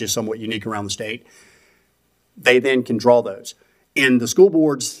time, which is somewhat unique around the state, they then can draw those. In the school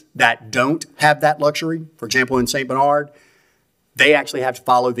boards that don't have that luxury, for example, in St. Bernard, they actually have to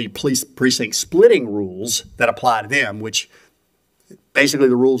follow the police precinct splitting rules that apply to them, which basically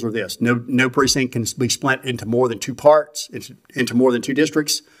the rules are this. No precinct can be split into more than 2 parts, into more than 2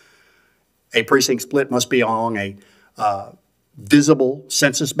 districts. A precinct split must be along a visible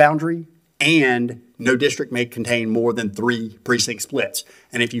census boundary, and no district may contain more than 3 precinct splits.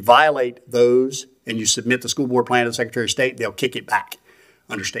 And if you violate those and you submit the school board plan to the Secretary of State, they'll kick it back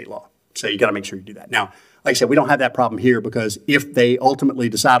under state law. So you got to make sure you do that. Now, like I said, we don't have that problem here, because if they ultimately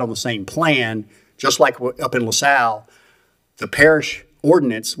decide on the same plan, just like up in LaSalle, the parish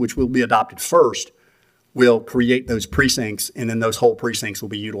ordinance, which will be adopted first, will create those precincts, and then those whole precincts will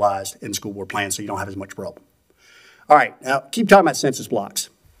be utilized in school board plans, so you don't have as much problem. All right, now keep talking about census blocks.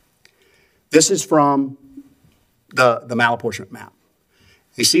 This is from the malapportionment map.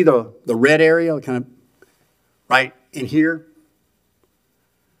 You see the red area kind of right in here?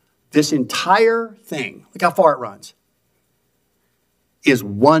 This entire thing, look how far it runs, is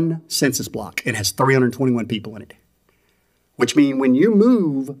one census block. It has 321 people in it, which means when you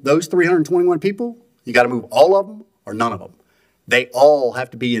move those 321 people, you got to move all of them or none of them. They all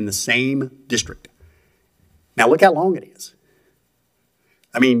have to be in the same district. Now look how long it is.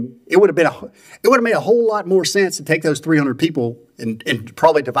 I mean, it would have made a whole lot more sense to take those 300 people and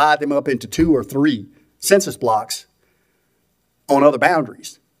probably divide them up into 2 or 3 census blocks on other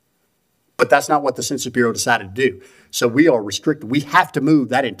boundaries. But that's not what the Census Bureau decided to do. So we are restricted. We have to move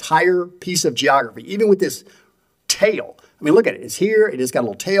that entire piece of geography, even with this tail. I mean, look at it. It's here. It has got a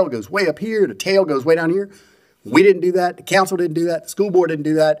little tail, goes way up here. The tail goes way down here. We didn't do that. The council didn't do that. The school board didn't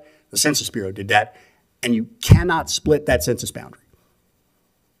do that. The Census Bureau did that. And you cannot split that census boundary.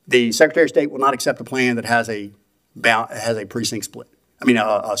 The Secretary of State will not accept a plan that has a precinct split. I mean,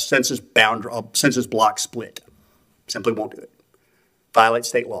 a census boundary, a census block split. Simply won't do it. Violates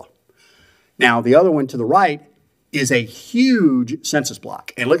state law. Now, the other one to the right is a huge census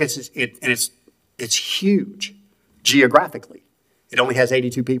block. And look at it, and it's huge geographically. It only has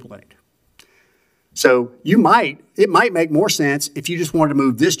 82 people in it. So it might make more sense if you just wanted to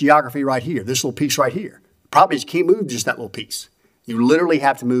move this geography right here, this little piece right here. Problem is you can't move just that little piece. You literally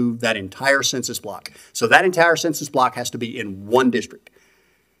have to move that entire census block. So that entire census block has to be in one district.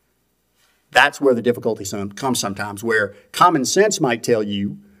 That's where the difficulty comes sometimes, where common sense might tell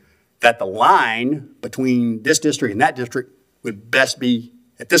you that the line between this district and that district would best be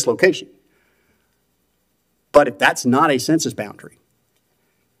at this location. But if that's not a census boundary,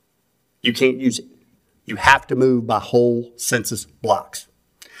 you can't use it. You have to move by whole census blocks.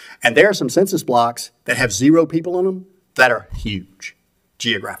 And there are some census blocks that have 0 people in them that are huge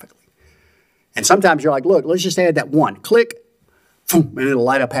geographically. And sometimes you're like, look, let's just add that one. Click, boom, and it'll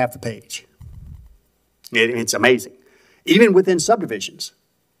light up half the page. It's amazing. Even within subdivisions,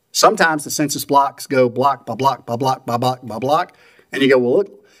 sometimes the census blocks go block by block by block by block by block. And you go, well,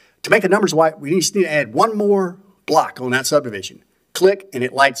 look, to make the numbers right, we need to add one more block on that subdivision. Click, and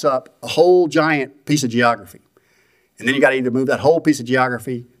it lights up a whole giant piece of geography. And then you got to either move that whole piece of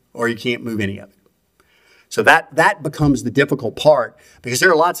geography or you can't move any of it. So that becomes the difficult part, because there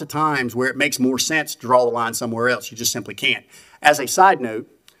are lots of times where it makes more sense to draw the line somewhere else. You just simply can't. As a side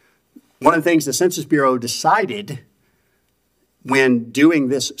note, one of the things the Census Bureau decided when doing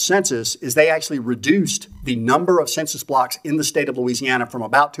this census is they actually reduced the number of census blocks in the state of Louisiana from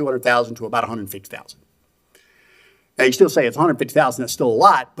about 200,000 to about 150,000. Now, you still say it's 150,000, that's still a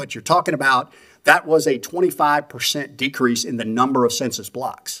lot, but you're talking about that was a 25% decrease in the number of census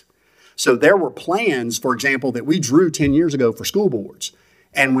blocks. So there were plans, for example, that we drew 10 years ago for school boards.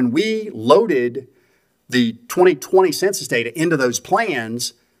 And when we loaded the 2020 census data into those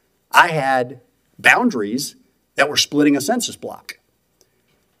plans, I had boundaries that were splitting a census block,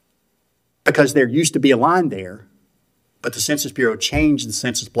 because there used to be a line there, but the Census Bureau changed the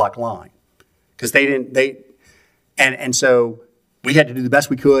census block line because and so we had to do the best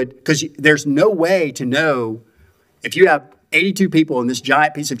we could, because there's no way to know if you have 82 people in this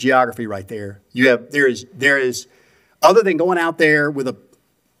giant piece of geography right there. There is other than going out there with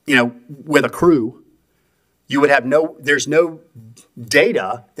a crew, you would have there's no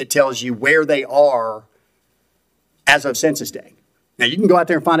data that tells you where they are as of census day. Now, you can go out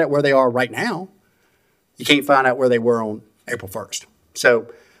there and find out where they are right now. You can't find out where they were on April 1st.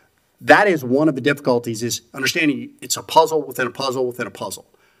 So that is one of the difficulties, is understanding it's a puzzle within a puzzle within a puzzle.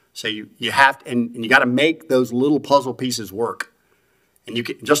 So you have to, and you got to make those little puzzle pieces work. And you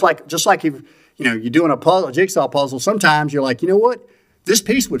can, just like if you're doing a jigsaw puzzle, sometimes you're like, you know what? This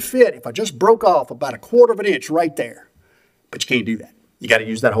piece would fit if I just broke off about 1/4 of an inch right there. But you can't do that. You got to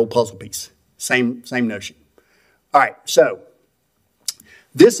use that whole puzzle piece. Same notion. All right, so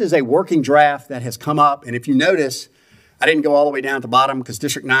this is a working draft that has come up, and if you notice, I didn't go all the way down at the bottom because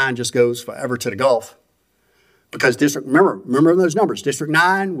District 9 just goes forever to the Gulf. Because remember those numbers. District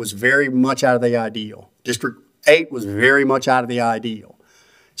 9 was very much out of the ideal. District 8 was very much out of the ideal.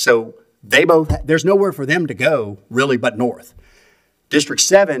 So there's nowhere for them to go really but north. District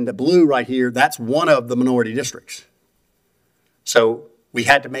 7, the blue right here, that's one of the minority districts. So we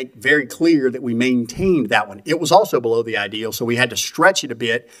had to make very clear that we maintained that one. It was also below the ideal, so we had to stretch it a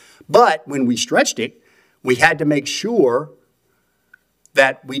bit. But when we stretched it, we had to make sure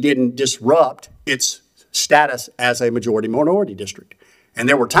that we didn't disrupt its status as a majority minority district. And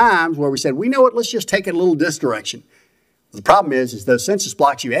there were times where we said, we know what, let's just take it a little this direction. The problem is those census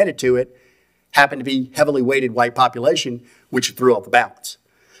blocks you added to it happen to be heavily weighted white population, which threw off the balance.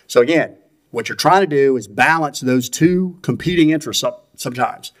 So again, what you're trying to do is balance those two competing interests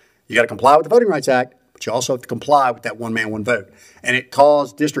sometimes. You got to comply with the Voting Rights Act, but you also have to comply with that one man, one vote. And it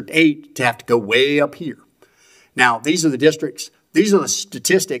caused District 8 to have to go way up here. Now, these are the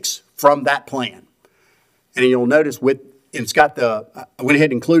statistics from that plan. And you'll notice it's got I went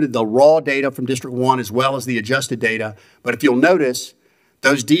ahead and included the raw data from District 1 as well as the adjusted data. But if you'll notice,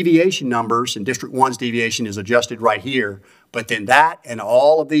 those deviation numbers, and District 1's deviation is adjusted right here, but then that and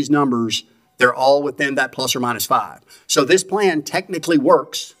all of these numbers, they're all within that plus or minus 5. So this plan technically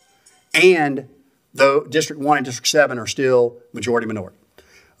works, and though District 1 and District 7 are still majority minority.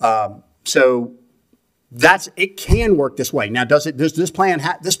 So it can work this way. Now, this plan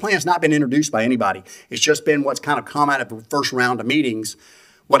has not been introduced by anybody. It's just been what's kind of come out of the first round of meetings.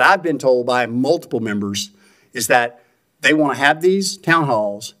 What I've been told by multiple members is that they want to have these town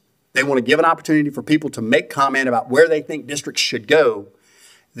halls. They want to give an opportunity for people to make comment about where they think districts should go.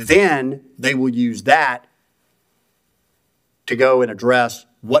 Then they will use that to go and address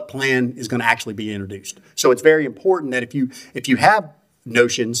what plan is going to actually be introduced. So it's very important that if you have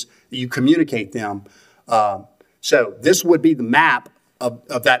notions, that you communicate them. So this would be the map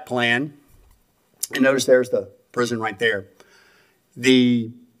of that plan. And notice there's the prison right there.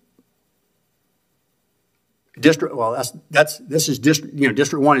 The district, well, this is district,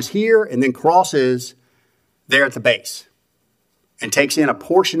 District 1 is here and then crosses there at the base and takes in a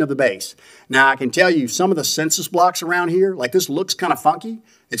portion of the base. Now, I can tell you some of the census blocks around here, like this looks kind of funky.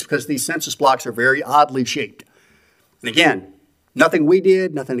 It's because these census blocks are very oddly shaped. And again, nothing we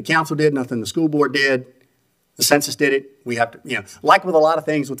did, nothing the council did, nothing the school board did. The census did it. We have to, like with a lot of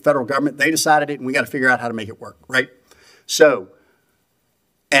things with the federal government, they decided it and we got to figure out how to make it work, right? So,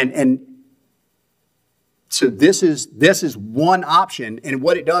 so this is one option, and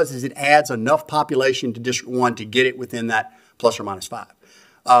what it does is it adds enough population to District 1 to get it within that plus or minus 5.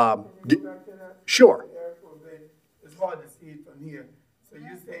 Sure. It's hard to see it from here. So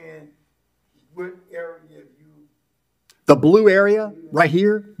you're saying what area you? The blue area right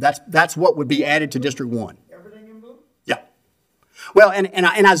here, that's what would be added to District 1. Everything in blue? Yeah. Well, and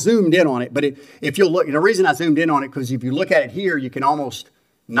I zoomed in on it, but if you'll look, the reason I zoomed in on it, because if you look at it here, you can almost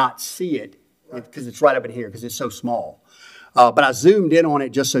not see it. Because it's right up in here, because it's so small. But I zoomed in on it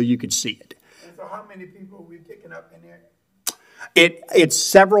just so you could see it. And so how many people are we picking up in there? It's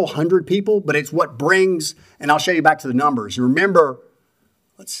several hundred people, but it's what brings, and I'll show you back to the numbers. Remember,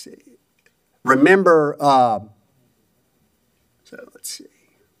 let's see. Remember, so let's see.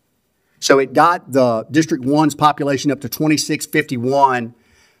 So it got the District 1's population up to 2651,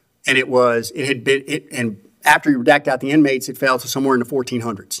 and and after you redact out the inmates, it fell to somewhere in the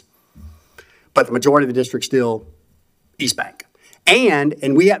 1400s. But the majority of the district's still East Bank. And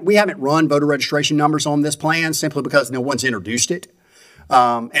we haven't run voter registration numbers on this plan simply because no one's introduced it.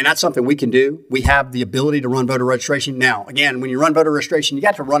 And that's something we can do. We have the ability to run voter registration. Now, again, when you run voter registration, you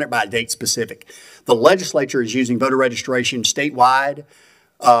got to run it by a date specific. The legislature is using voter registration statewide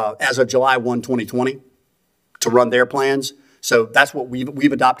as of July 1, 2020 to run their plans. So that's what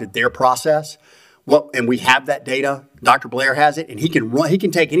we've adopted their process. Well, and we have that data. Dr. Blair has it, and he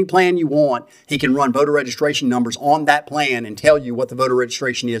can take any plan you want. He can run voter registration numbers on that plan and tell you what the voter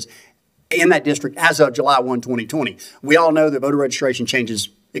registration is in that district as of July 1, 2020. We all know that voter registration changes.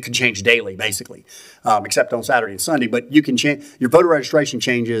 It can change daily, basically, except on Saturday and Sunday. But you can change your voter registration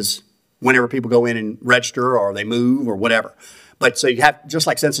changes whenever people go in and register or they move or whatever. But so you have, just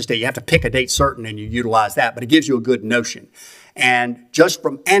like Census Day, you have to pick a date certain and you utilize that. But it gives you a good notion. And just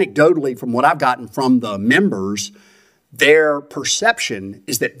from anecdotally, from what I've gotten from the members, their perception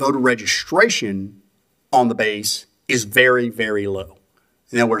is that voter registration on the base is very, very low.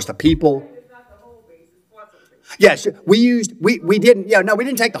 In other words, the people. It's not the whole base, it's parts of the base. Yes, we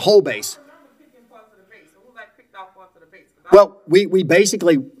didn't take the whole base. I remember picking parts of the base. So who picked off parts of the base? Well, we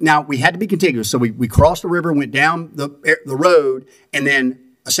basically, now we had to be contiguous. So we crossed the river, went down the road, and then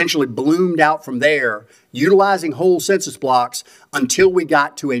essentially bloomed out from there, utilizing whole census blocks until we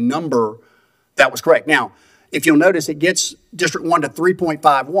got to a number that was correct. Now, if you'll notice, it gets District 1 to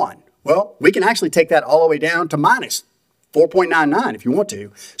 3.51. Well, we can actually take that all the way down to minus 4.99 if you want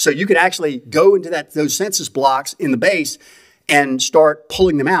to. So you could actually go into those census blocks in the base and start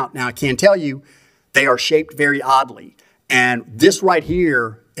pulling them out. Now, I can tell you, they are shaped very oddly. And this right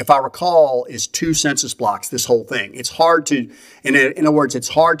here, if I recall, is 2 census blocks, this whole thing. It's hard to, in other words, it's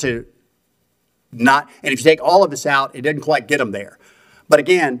hard to not, and if you take all of this out, it doesn't quite get them there. But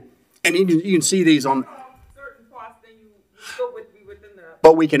again, and you can see these on. Certain parts, then you still would be within the.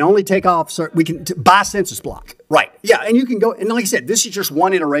 But we can only take off, we can, by census block. Right. Yeah, and you can go, and like I said, this is just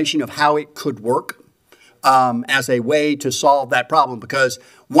one iteration of how it could work. as a way to solve that problem, because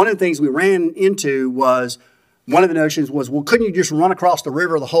one of the things we ran into was, one of the notions was, well, couldn't you just run across the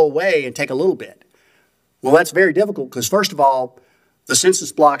river the whole way and take a little bit? Well, that's very difficult because, first of all, the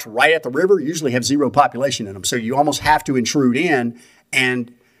census blocks right at the river usually have zero population in them. So you almost have to intrude in,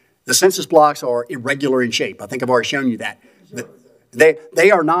 and the census blocks are irregular in shape. I think I've already shown you that.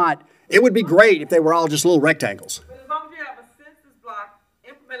 They are not, it would be great if they were all just little rectangles. But as long as you have a census block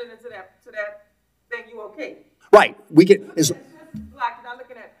implemented into that thing, you okay. Right. We get, Census block, you're not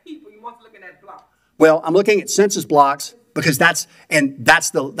looking at people, you're mostly looking at blocks. well, I'm looking at census blocks because that's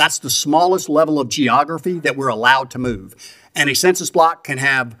the smallest level of geography that we're allowed to move. And a census block can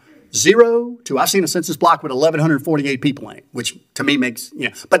have 0 to, I've seen a census block with 1,148 people in it, which to me makes,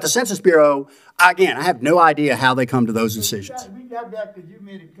 but the Census Bureau, again, I have no idea how they come to those decisions. We got that because you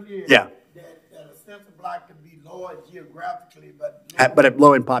made it clear Yeah. that a census block could be lower geographically, but But at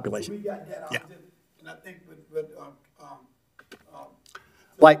low in population. we got that. Yeah. And I think with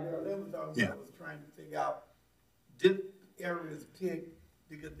Like- I was trying to figure out this area is picked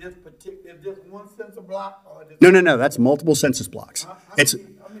because this particular, is this one census block or this? No, that's multiple census blocks. It's,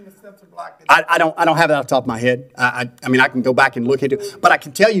 I mean, the census block. I don't have that off the top of my head. I mean, I can go back and look into it, but I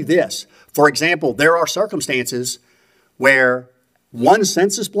can tell you this. For example, there are circumstances where one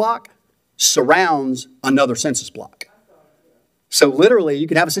census block surrounds another census block. So literally, you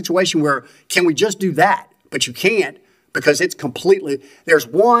could have a situation where, can we just do that? But you can't because it's completely, there's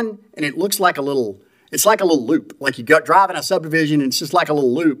one and it looks like it's like a little loop. Like you go driving a subdivision and it's just like a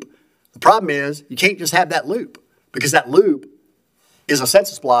little loop. The problem is you can't just have that loop because that loop is a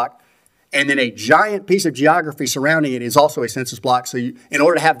census block, and then a giant piece of geography surrounding it is also a census block. So in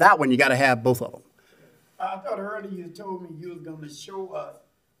order to have that one, you got to have both of them. I thought earlier you told me you was going to show us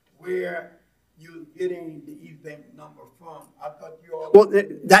where you was getting the East Bank number from. I thought you all.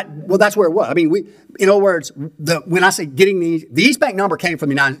 Well, that's where it was. I mean, in other words, when I say getting the East Bank number came from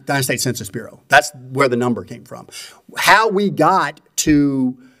the United States Census Bureau. That's where the number came from. How we got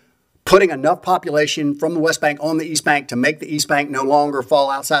to putting enough population from the West Bank on the East Bank to make the East Bank no longer fall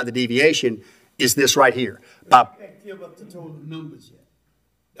outside the deviation is this right here. You can't give us the total numbers yet.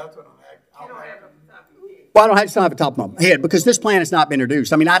 That's what I'm You don't have asking. it off the top of your head. Well, I don't have the top of my head because this plan has not been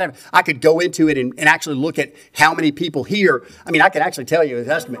introduced. I mean, I could go into it and actually look at how many people here. I mean, I could actually tell you an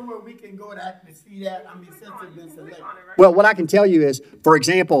estimate. Somewhere we can go to actually see that. I mean, since it's been selected. Well, what I can tell you is, for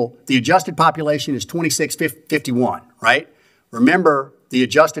example, the adjusted population is 2651, right? Remember, the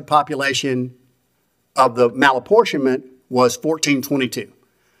adjusted population of the malapportionment was 1422.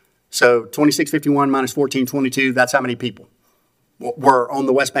 So 2651 minus 1422, that's how many people were on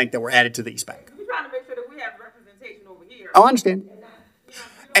the West Bank that were added to the East Bank. We're trying to make sure that we have representation over here. Oh, I understand.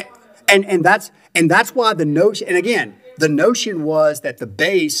 And that's why the notion, and again, the notion was that the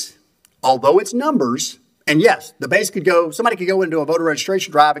base, although it's numbers, and yes, the base somebody could go into a voter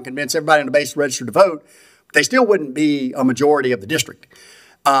registration drive and convince everybody on the base to register to vote, but they still wouldn't be a majority of the district.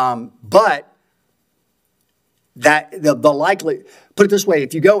 But that the likely, put it this way,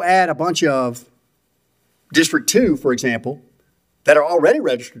 if you go add a bunch of District 2, for example, that are already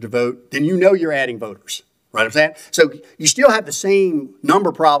registered to vote, then you're adding voters. Right, I'm saying? So you still have the same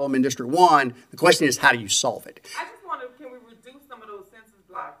number problem in District 1. The question is, how do you solve it? I just wonder, can we reduce some of those census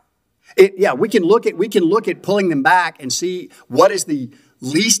blocks? Yeah, we can look at pulling them back and see what is the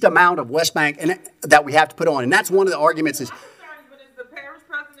least amount of West Bank that we have to put on. And that's one of the arguments is, My concern is when it's the parish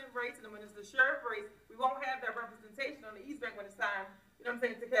president race and when it's the sheriff race, we won't have that representation on the East Bank when it's time, you know what I'm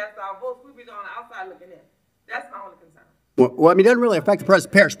saying, to cast our votes. We'll be on the outside looking in. That's my only concern. well, I mean, it doesn't really affect the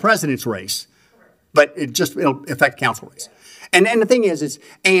parish president's race, but it'll affect council race. And the thing is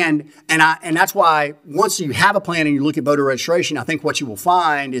and that's why once you have a plan and you look at voter registration, I think what you will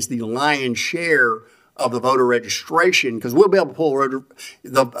find is the lion's share of the voter registration, because we'll be able to pull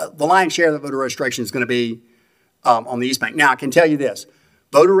the lion's share of the voter registration is going to be on the East Bank. Now, I can tell you this,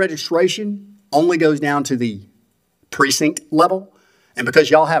 voter registration only goes down to the precinct level. And because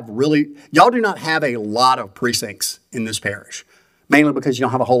y'all do not have a lot of precincts in this parish, mainly because you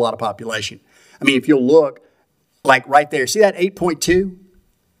don't have a whole lot of population. I mean, if you'll look, like right there, see that 8.2?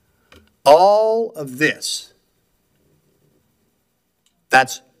 All of this,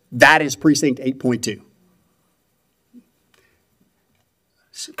 that is precinct 8.2.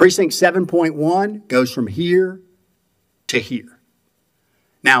 Precinct 7.1 goes from here to here.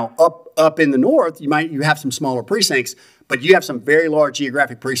 Now, up in the north, you have some smaller precincts, but you have some very large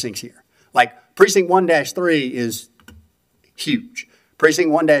geographic precincts here. Like precinct 1-3 is huge.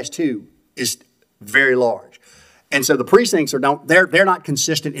 Precinct 1-2 is very large. And so the precincts they're not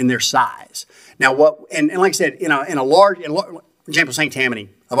consistent in their size. Now and like I said, in a large, for example, St. Tammany.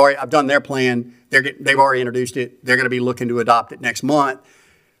 I've done their plan. They've already introduced it. They're going to be looking to adopt it next month.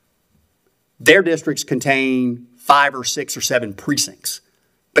 Their districts contain 5 or 6 or 7 precincts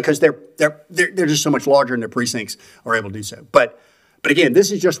because they're just so much larger, and their precincts are able to do so. But again,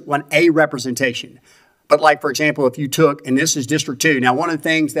 this is just a representation. But like, for example, if you took, and this is District 2. Now, one of the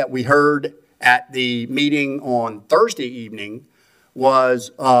things that we heard at the meeting on Thursday evening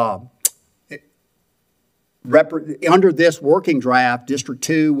was under this working draft, District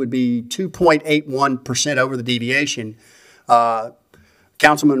 2 would be 2.81% over the deviation.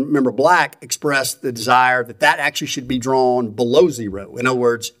 Councilman Member Black expressed the desire that actually should be drawn below 0. In other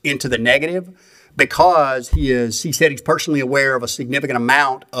words, into the negative, because he said he's personally aware of a significant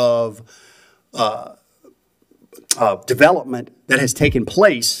amount of development that has taken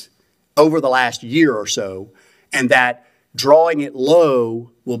place over the last year or so, and that drawing it low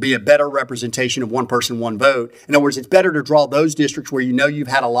will be a better representation of one person, one vote. In other words, it's better to draw those districts where you know you've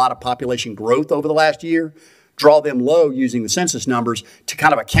had a lot of population growth over the last year, draw them low using the census numbers to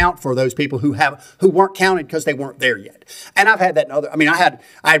kind of account for those people who weren't counted because they weren't there yet. And I've had that in other, I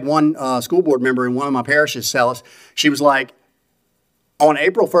had one school board member in one of my parishes tell us, she was like, on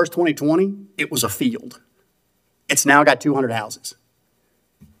April 1st, 2020, it was a field. It's now got 200 houses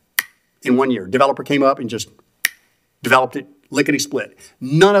in 1 year. Developer came up and just developed it lickety-split.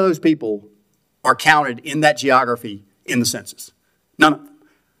 None of those people are counted in that geography in the census. None of them,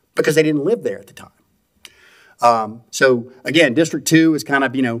 because they didn't live there at the time. So again, District 2 is kind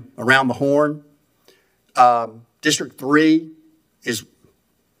of, around the horn. District 3 is,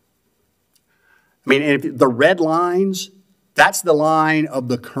 if the red lines, that's the line of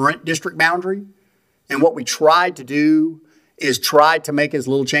the current district boundary. And what we tried to do is try to make as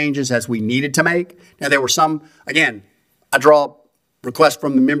little changes as we needed to make. Now, there were some, again, I draw requests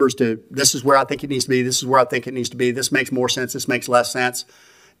from the members to, this is where I think it needs to be, this is where I think it needs to be, this makes more sense, this makes less sense.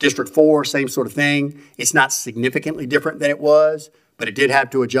 District 4, same sort of thing. It's not significantly different than it was, but it did have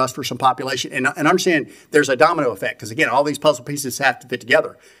to adjust for some population. And understand there's a domino effect, because again, all these puzzle pieces have to fit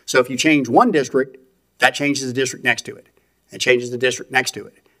together. So if you change one district, that changes the district next to it. It changes the district next to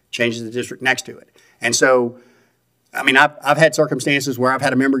it. Changes the district next to it. And so, I've had circumstances where I've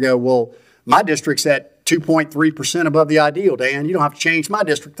had a member go, well, my district's at 2.3% above the ideal, Dan. You don't have to change my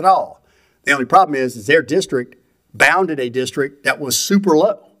district at all. The only problem is their district bounded a district that was super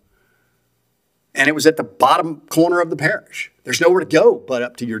low. And it was at the bottom corner of the parish. There's nowhere to go but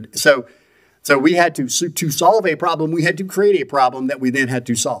up to your, so we had to solve a problem, we had to create a problem that we then had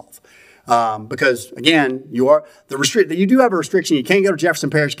to solve. Because again, you do have a restriction. You can't go to Jefferson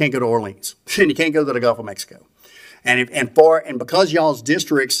Parish, you can't go to Orleans, and you can't go to the Gulf of Mexico. And because y'all's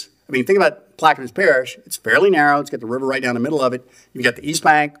districts, think about Plaquemines Parish, it's fairly narrow. It's got the river right down the middle of it. You've got the East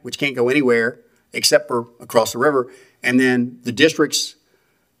Bank, which can't go anywhere except for across the river. And then the districts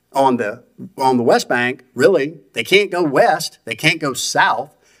on the West Bank, really, they can't go west. They can't go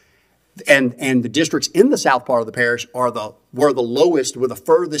south. And the districts in the south part of the parish were the lowest, were the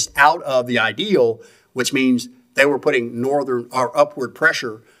furthest out of the ideal, which means they were putting northern or upward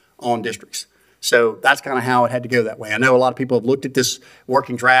pressure on districts. So that's kind of how it had to go that way. I know a lot of people have looked at this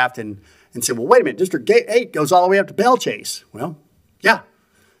working draft and said, well, wait a minute, District 8 goes all the way up to Belle Chase. Well, yeah,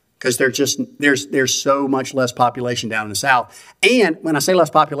 because there's so much less population down in the south. And when I say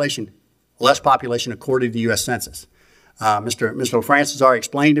less population according to the U.S. Census. Mr. Francis already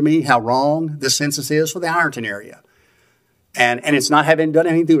explained to me how wrong this census is for the Ironton area. And it's not having done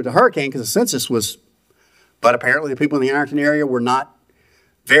anything to do with the hurricane, because the census was, but apparently the people in the Ironton area were not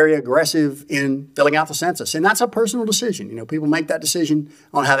very aggressive in filling out the census. And that's a personal decision. People make that decision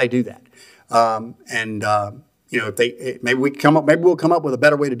on how they do that. Maybe we'll come up with a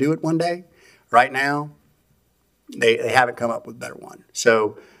better way to do it one day. Right now, they haven't come up with a better one.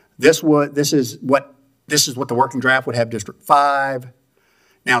 So this is what the working draft would have District 5.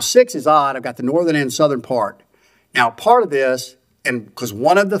 Now 6 is odd. I've got the northern and southern part. Now part of this, and because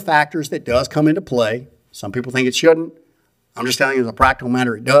one of the factors that does come into play, some people think it shouldn't, I'm just telling you as a practical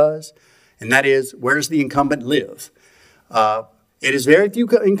matter it does, and that is, where does the incumbent live? It is very few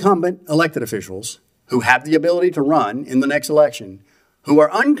incumbent elected officials who have the ability to run in the next election who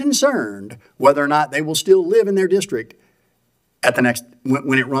are unconcerned whether or not they will still live in their district at the next,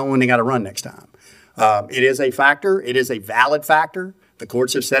 when they got to run next time. It is a factor. It is a valid factor. The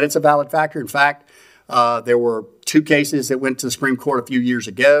courts have said it's a valid factor. In fact, there were 2 cases that went to the Supreme Court a few years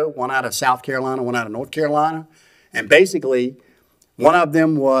ago, one out of South Carolina, one out of North Carolina. And basically, one of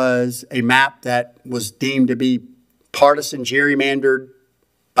them was a map that was deemed to be partisan gerrymandered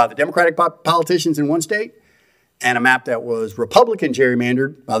by the Democratic politicians in one state, and a map that was Republican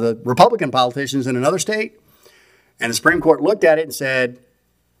gerrymandered by the Republican politicians in another state. And the Supreme Court looked at it and said,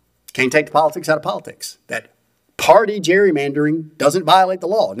 can't take the politics out of politics. That party gerrymandering doesn't violate the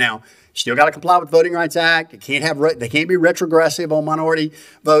law. Now, you still got to comply with the Voting Rights Act. They can't be retrogressive on minority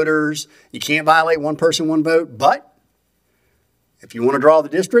voters. You can't violate one person, one vote. But if you want to draw the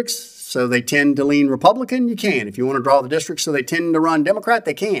districts so they tend to lean Republican, you can. If you want to draw the districts so they tend to run Democrat,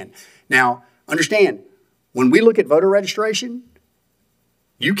 they can. Now, understand, when we look at voter registration,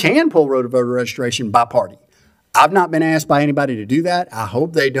 you can pull voter registration by party. I've not been asked by anybody to do that. I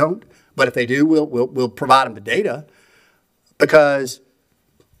hope they don't. But if they do, we'll provide them the data. Because,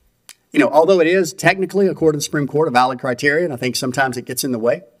 although it is technically, according to the Supreme Court, a valid criterion, I think sometimes it gets in the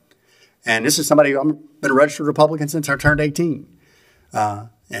way. And this is somebody, I've been a registered Republican since I turned 18. My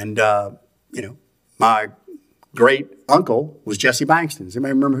great uncle was Jesse Bankston. Does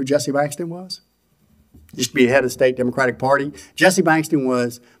anybody remember who Jesse Bankston was? Used to be the head of the state Democratic Party.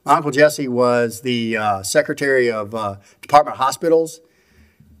 My Uncle Jesse was the secretary of Department of Hospitals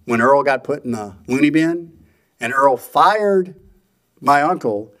when Earl got put in the loony bin. And Earl fired my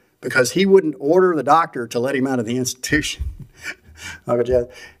uncle because he wouldn't order the doctor to let him out of the institution. Uncle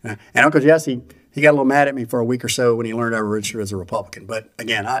Jesse, he got a little mad at me for a week or so when he learned I was registered as a Republican. But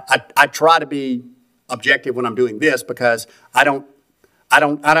again, I try to be objective when I'm doing this because I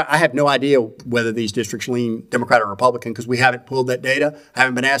have no idea whether these districts lean Democrat or Republican because we haven't pulled that data. I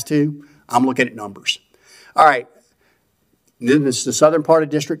haven't been asked to. I'm looking at numbers. All right. Then this is the southern part of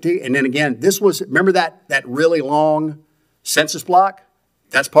District 2. And then again, remember that really long census block?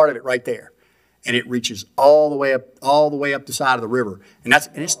 That's part of it right there. And it reaches all the way up the side of the river. And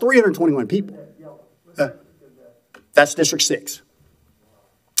it's 321 people. That's District 6.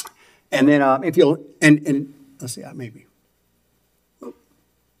 And then let's see, maybe.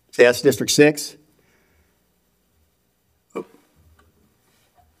 See, that's District 6.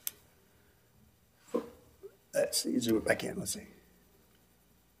 Let's see, zoom it back in. Let's see.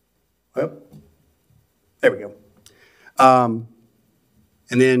 Well, there we go. And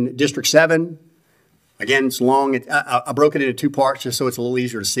then District 7, again, it's long. I broke it into two parts just so it's a little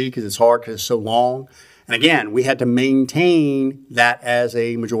easier to see because it's hard because it's so long. And again, we had to maintain that as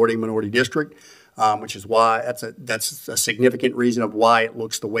a majority-minority district. Which is why that's a significant reason of why it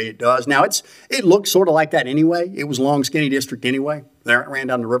looks the way it does. Now, it looks sort of like that anyway. It was long, skinny district anyway. There it ran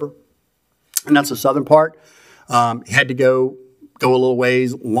down the river. And that's the southern part. It had to go a little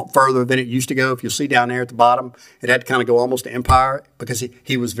ways further than it used to go. If you'll see down there at the bottom, it had to kind of go almost to Empire because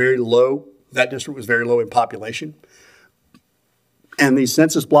he was very low. That district was very low in population. And these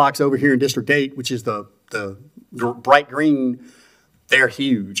census blocks over here in District 8, which is the bright green, they're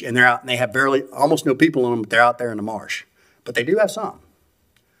huge, and they're out, and they have almost no people in them, but they're out there in the marsh. But they do have some.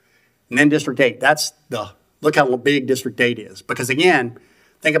 And then District 8, look how big District 8 is. Because again,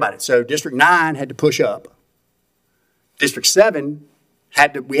 think about it. So District 9 had to push up. District 7,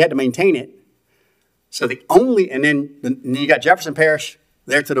 we had to maintain it. So and then you got Jefferson Parish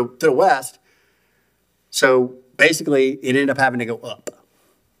there to the west. So basically, it ended up having to go up.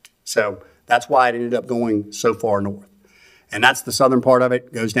 So that's why it ended up going so far north. And that's the southern part of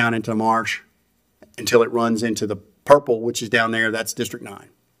it, goes down into the marsh until it runs into the purple, which is down there. That's District 9.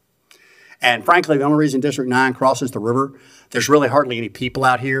 And frankly, the only reason District 9 crosses the river, there's really hardly any people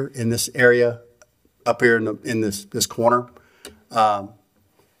out here in this area, up here in this corner. But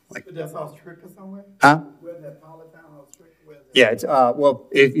that's Austrica somewhere? Huh? Where's that Politown, Austrica? Yeah, it's well,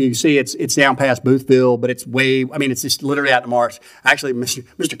 if you see, it's down past Boothville, but it's it's just literally out in the marsh. Actually, Mr.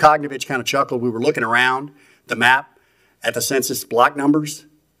 Kognovich kind of chuckled. We were looking around the map at the census block numbers,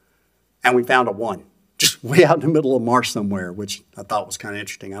 and we found a 1 just way out in the middle of marsh somewhere, which I thought was kind of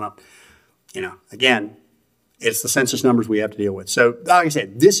interesting. Again, it's the census numbers we have to deal with. So, like I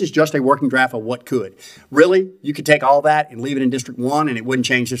said, this is just a working draft of what could. Really, you could take all that and leave it in District 1, and it wouldn't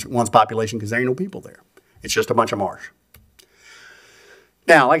change District 1's population because there ain't no people there. It's just a bunch of marsh.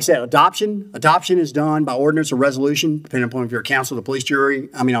 Now, like I said, adoption is done by ordinance or resolution, depending upon if you're a council, the police jury,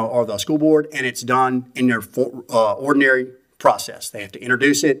 or the school board, and it's done in their ordinary process. They have to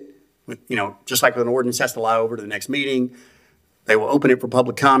introduce it, just like an ordinance has to lie over to the next meeting. They will open it for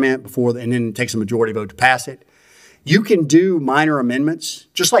public comment and then it takes a majority vote to pass it. You can do minor amendments,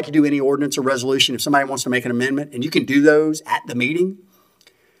 just like you do any ordinance or resolution. If somebody wants to make an amendment, and you can do those at the meeting.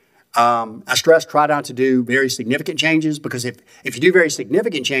 I stress try not to do very significant changes because if you do very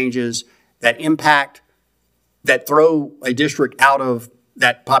significant changes that throw a district out of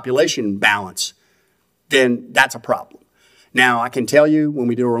that population balance, then that's a problem. Now, I can tell you when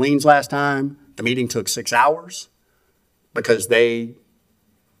we did Orleans last time, the meeting took 6 hours because they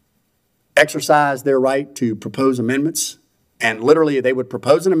exercised their right to propose amendments. And literally, they would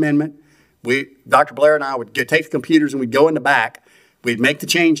propose an amendment. Dr. Blair and I would take the computers and we'd go in the back, we'd make the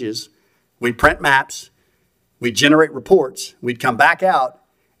changes, we'd print maps, we'd generate reports, we'd come back out,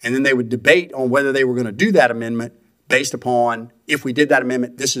 and then they would debate on whether they were going to do that amendment based upon, if we did that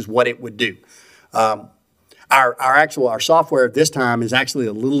amendment, this is what it would do. Our software this time is actually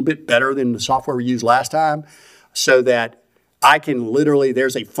a little bit better than the software we used last time, so that I can literally,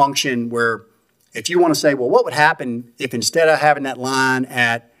 there's a function where if you want to say, well, what would happen if instead of having that line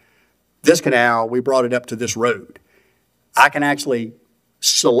at this canal, we brought it up to this road? I can actually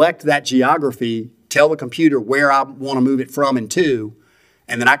select that geography, tell the computer where I want to move it from and to,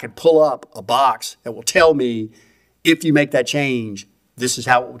 and then I can pull up a box that will tell me, if you make that change, this is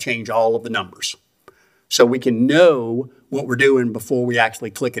how it will change all of the numbers. So we can know what we're doing before we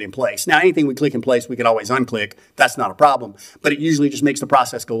actually click it in place. Now, anything we click in place, we can always unclick. That's not a problem. But it usually just makes the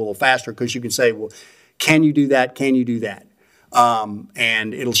process go a little faster, because you can say, well, can you do that? Can you do that?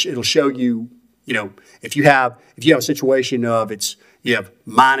 And it'll show you, if you have a situation of you have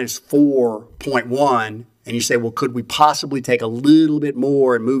minus 4.1, and you say, well, could we possibly take a little bit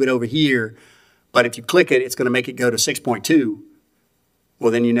more and move it over here? But if you click it, it's going to make it go to 6.2.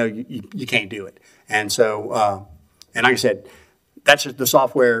 Well, then you can't do it. And so, and like I said, that's just, the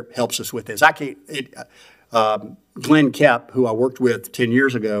software helps us with this. Glenn Kepp, who I worked with 10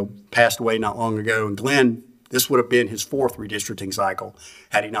 years ago, passed away not long ago. And Glenn, this would have been his 4th redistricting cycle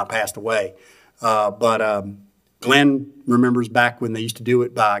had he not passed away. But Glenn remembers back when they used to do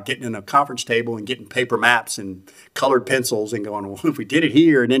it by getting in a conference table and getting paper maps and colored pencils and going, well, if we did it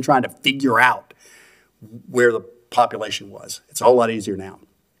here, and then trying to figure out where the population was. It's a whole lot easier now.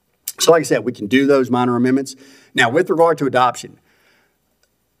 So like I said, we can do those minor amendments. Now, with regard to adoption,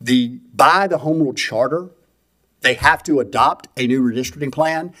 by the Home Rule Charter, they have to adopt a new redistricting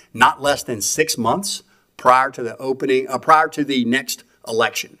plan not less than 6 months prior to the next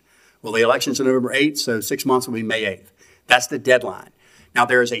election. Well, the election's on November 8th, so 6 months will be May 8th. That's the deadline. Now,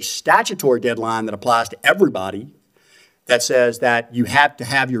 there is a statutory deadline that applies to everybody that says that you have to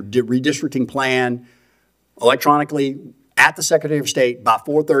have your redistricting plan electronically at the Secretary of State by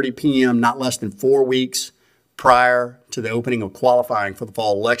 4:30 p.m., not less than 4 weeks prior to the opening of qualifying for the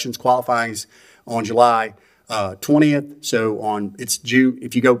fall elections. Qualifying is on July 20th. So it's June.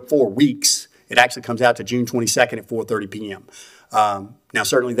 If you go 4 weeks, it actually comes out to June 22nd at 4:30 p.m. Now,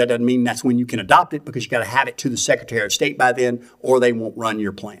 certainly that doesn't mean that's when you can adopt it, because you got to have it to the Secretary of State by then, or they won't run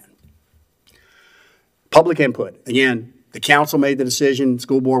your plan. Public input. Again, the council made the decision,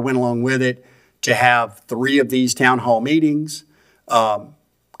 school board went along with it, to have 3 of these town hall meetings.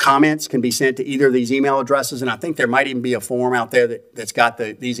 Comments can be sent to either of these email addresses, and I think there might even be a form out there that's got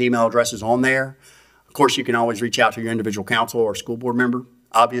these email addresses on there. Of course, you can always reach out to your individual council or school board member,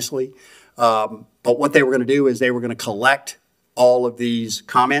 obviously. But what they were going to do is they were going to collect all of these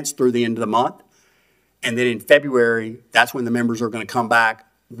comments through the end of the month. And then in February, that's when the members are going to come back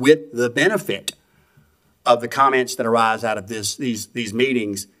with the benefit of the comments that arise out of these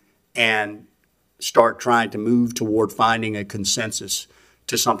meetings, and start trying to move toward finding a consensus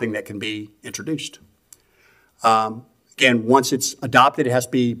to something that can be introduced. Again, once it's adopted, it has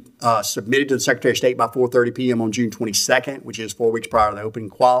to be submitted to the Secretary of State by 4:30 p.m. on June 22nd, which is 4 weeks prior to the opening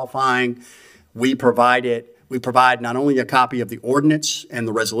qualifying. We provide not only a copy of the ordinance and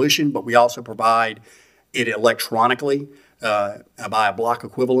the resolution, but we also provide it electronically by a block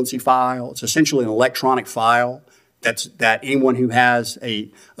equivalency file. It's essentially an electronic file that anyone who has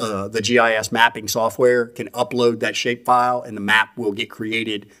the GIS mapping software can upload that shape file, and the map will get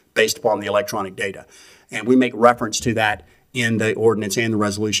created based upon the electronic data. And we make reference to that in the ordinance and the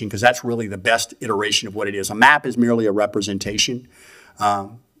resolution, because that's really the best iteration of what it is. A map is merely a representation,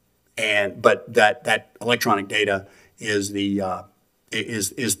 but that electronic data is the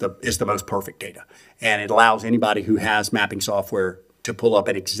most perfect data, and it allows anybody who has mapping software to pull up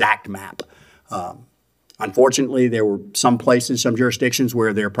an exact map. Unfortunately, there were some places, some jurisdictions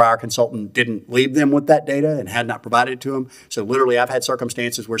where their prior consultant didn't leave them with that data and had not provided it to them. So literally, I've had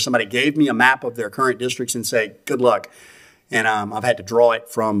circumstances where somebody gave me a map of their current districts and say, good luck. And I've had to draw it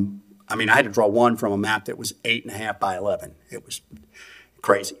from, I had to draw one from a map that was 8.5 by 11. It was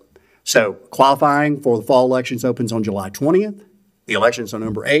crazy. So qualifying for the fall elections opens on July 20th. The election's on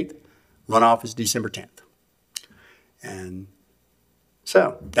November 8th. Runoff is December 10th. And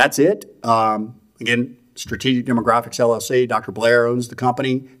so that's it. Again, Strategic Demographics LLC, Dr. Blair owns the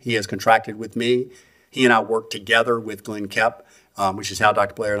company. He has contracted with me. He and I worked together with Glenn Kepp, which is how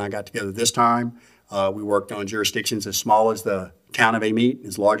Dr. Blair and I got together this time. We worked on jurisdictions as small as the town of Amite,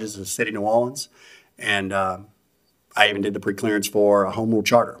 as large as the city of New Orleans. And I even did the pre-clearance for a home rule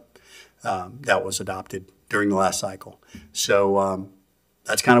charter that was adopted during the last cycle. So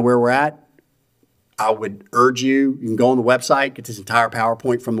that's kind of where we're at. I would urge you, you can go on the website, get this entire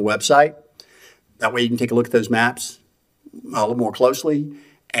PowerPoint from the website. That way you can take a look at those maps a little more closely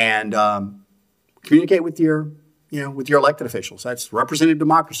and communicate with your, with your elected officials. That's representative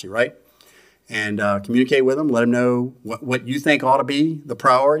democracy, right? And communicate with them, let them know what you think ought to be the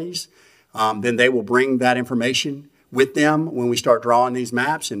priorities. Then they will bring that information with them when we start drawing these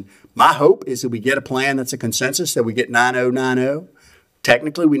maps. And my hope is that we get a plan that's a consensus, that we get 9-0-9-0.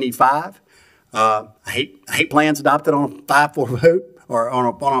 Technically, we need 5. I hate plans adopted on a 5-4 vote or on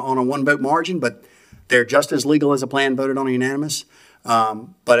a 1-vote margin, but they're just as legal as a plan voted on unanimous.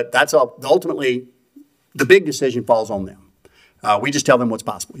 But that's ultimately the big decision falls on them. We just tell them what's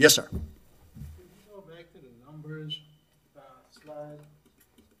possible. Yes, sir. Can you go back to the numbers slide?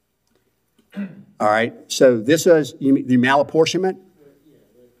 All right. So this is the malapportionment. Yeah,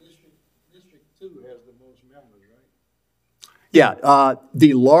 District 2 has the most members, right? Yeah.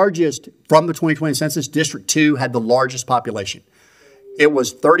 The largest, from the 2020 census, District 2 had the largest population. It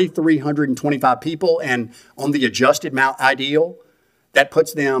was 3,325 people, and on the adjusted ideal, that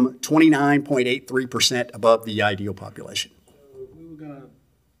puts them 29.83% above the ideal population. So if we were going to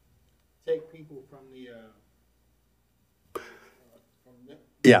take people from the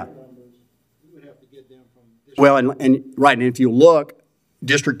Yeah. numbers, we would have to get them from District Well, and if you look,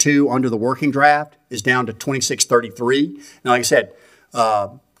 District 2 under the working draft is down to 2633. Now, like I said,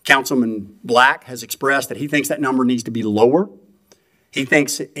 Councilman Black has expressed that he thinks that number needs to be lower. He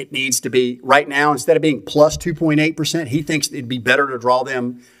thinks it needs to be, right now, instead of being plus 2.8%, he thinks it'd be better to draw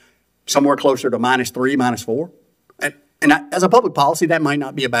them somewhere closer to -3, -4. And as a public policy, that might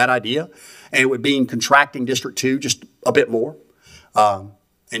not be a bad idea. And it would mean contracting District 2 just a bit more. And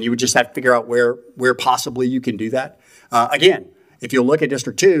you would just have to figure out where possibly you can do that. Again, if you look at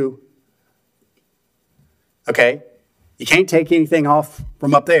District 2, okay, you can't take anything off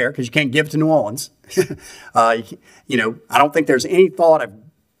from up there because you can't give it to New Orleans. I don't think there's any thought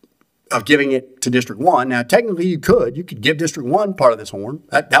of giving it to District 1. Now, technically you could give District 1 part of this horn.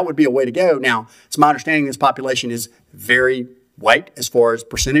 That would be a way to go. Now, it's my understanding this population is very white as far as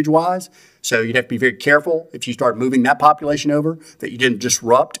percentage-wise, so you'd have to be very careful if you start moving that population over that you didn't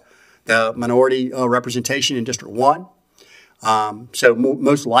disrupt the minority representation in District 1. So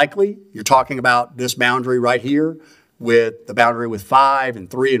most likely, you're talking about this boundary right here with the boundary with 5 and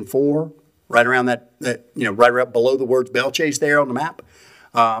 3 and 4, right around that right around below the words Bell Chase there on the map.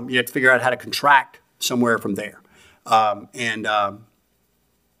 You have to figure out how to contract somewhere from there.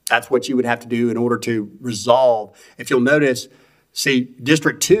 That's what you would have to do in order to resolve. If you'll notice, see,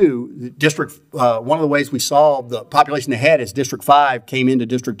 District 2, one of the ways we solved the population ahead is District 5 came into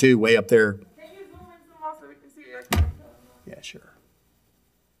District 2 way up there. Can you zoom in some more so we can see your? Yeah, sure.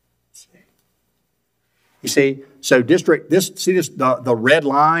 Let's see. You see, so the red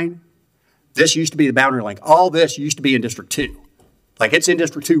line, this used to be the boundary line. All this used to be in District 2. Like it's in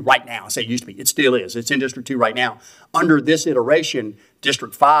District 2 right now. I say it used to be. It still is. It's in District 2 right now. Under this iteration,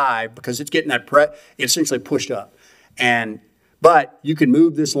 District 5, because it's getting that it's essentially pushed up. But you can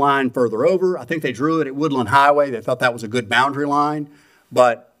move this line further over. I think they drew it at Woodland Highway. They thought that was a good boundary line.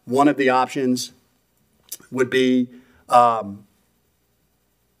 But one of the options would be,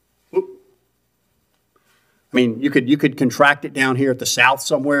 you could contract it down here at the south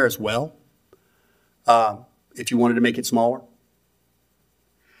somewhere as well, if you wanted to make it smaller.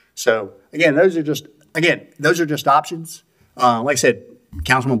 So again, those are just options. Like I said,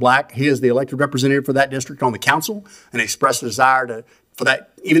 Councilman Black, he is the elected representative for that district on the council, and expressed a desire for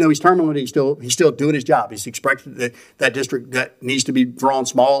that. Even though he's terminal, he's still doing his job. He's expected that district that needs to be drawn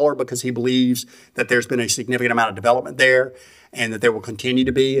smaller because he believes that there's been a significant amount of development there, and that there will continue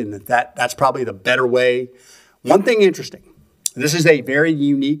to be, and that's probably the better way. One thing interesting, this is a very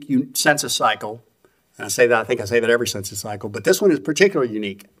unique census cycle, and I think I say that every census cycle, but this one is particularly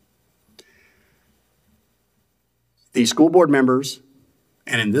unique. The school board members,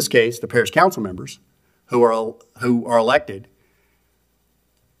 and in this case, the parish council members who are elected,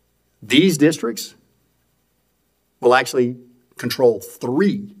 these districts will actually control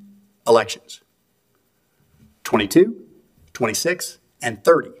 3 elections, 22, 26, and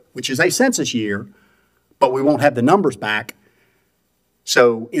 30, which is a census year, but we won't have the numbers back.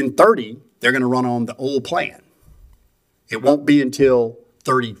 So in 30, they're going to run on the old plan. It won't be until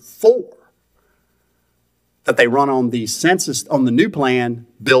 34 that they run on the census, on the new plan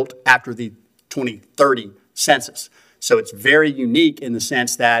built after the 2030 census. So it's very unique in the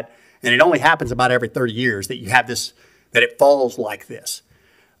sense that, and it only happens about every 30 years that you have this, that it falls like this.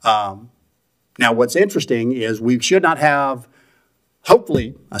 Now, what's interesting is we should not have,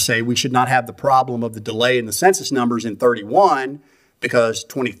 hopefully, we should not have the problem of the delay in the census numbers in 31 because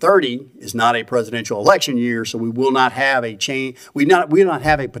 2030 is not a presidential election year, so we will not have a change. We will not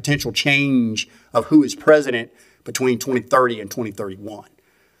have a potential change of who is president between 2030 and 2031.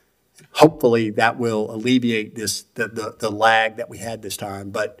 Hopefully, that will alleviate the lag that we had this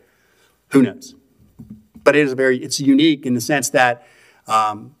time, but who knows? But it's unique in the sense that,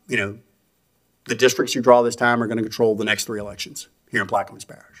 the districts you draw this time are going to control the next 3 elections here in Plaquemines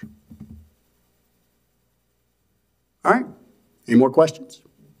Parish. All right. Any more questions?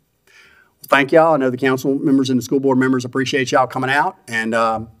 Well, thank y'all. I know the council members and the school board members appreciate y'all coming out. And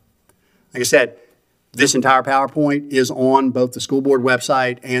like I said, this entire PowerPoint is on both the school board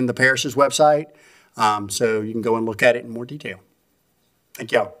website and the parish's website. So you can go and look at it in more detail.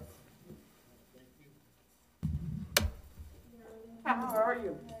 Thank y'all. How are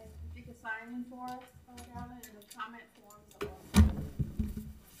you? You can sign in for us, down in the comment forms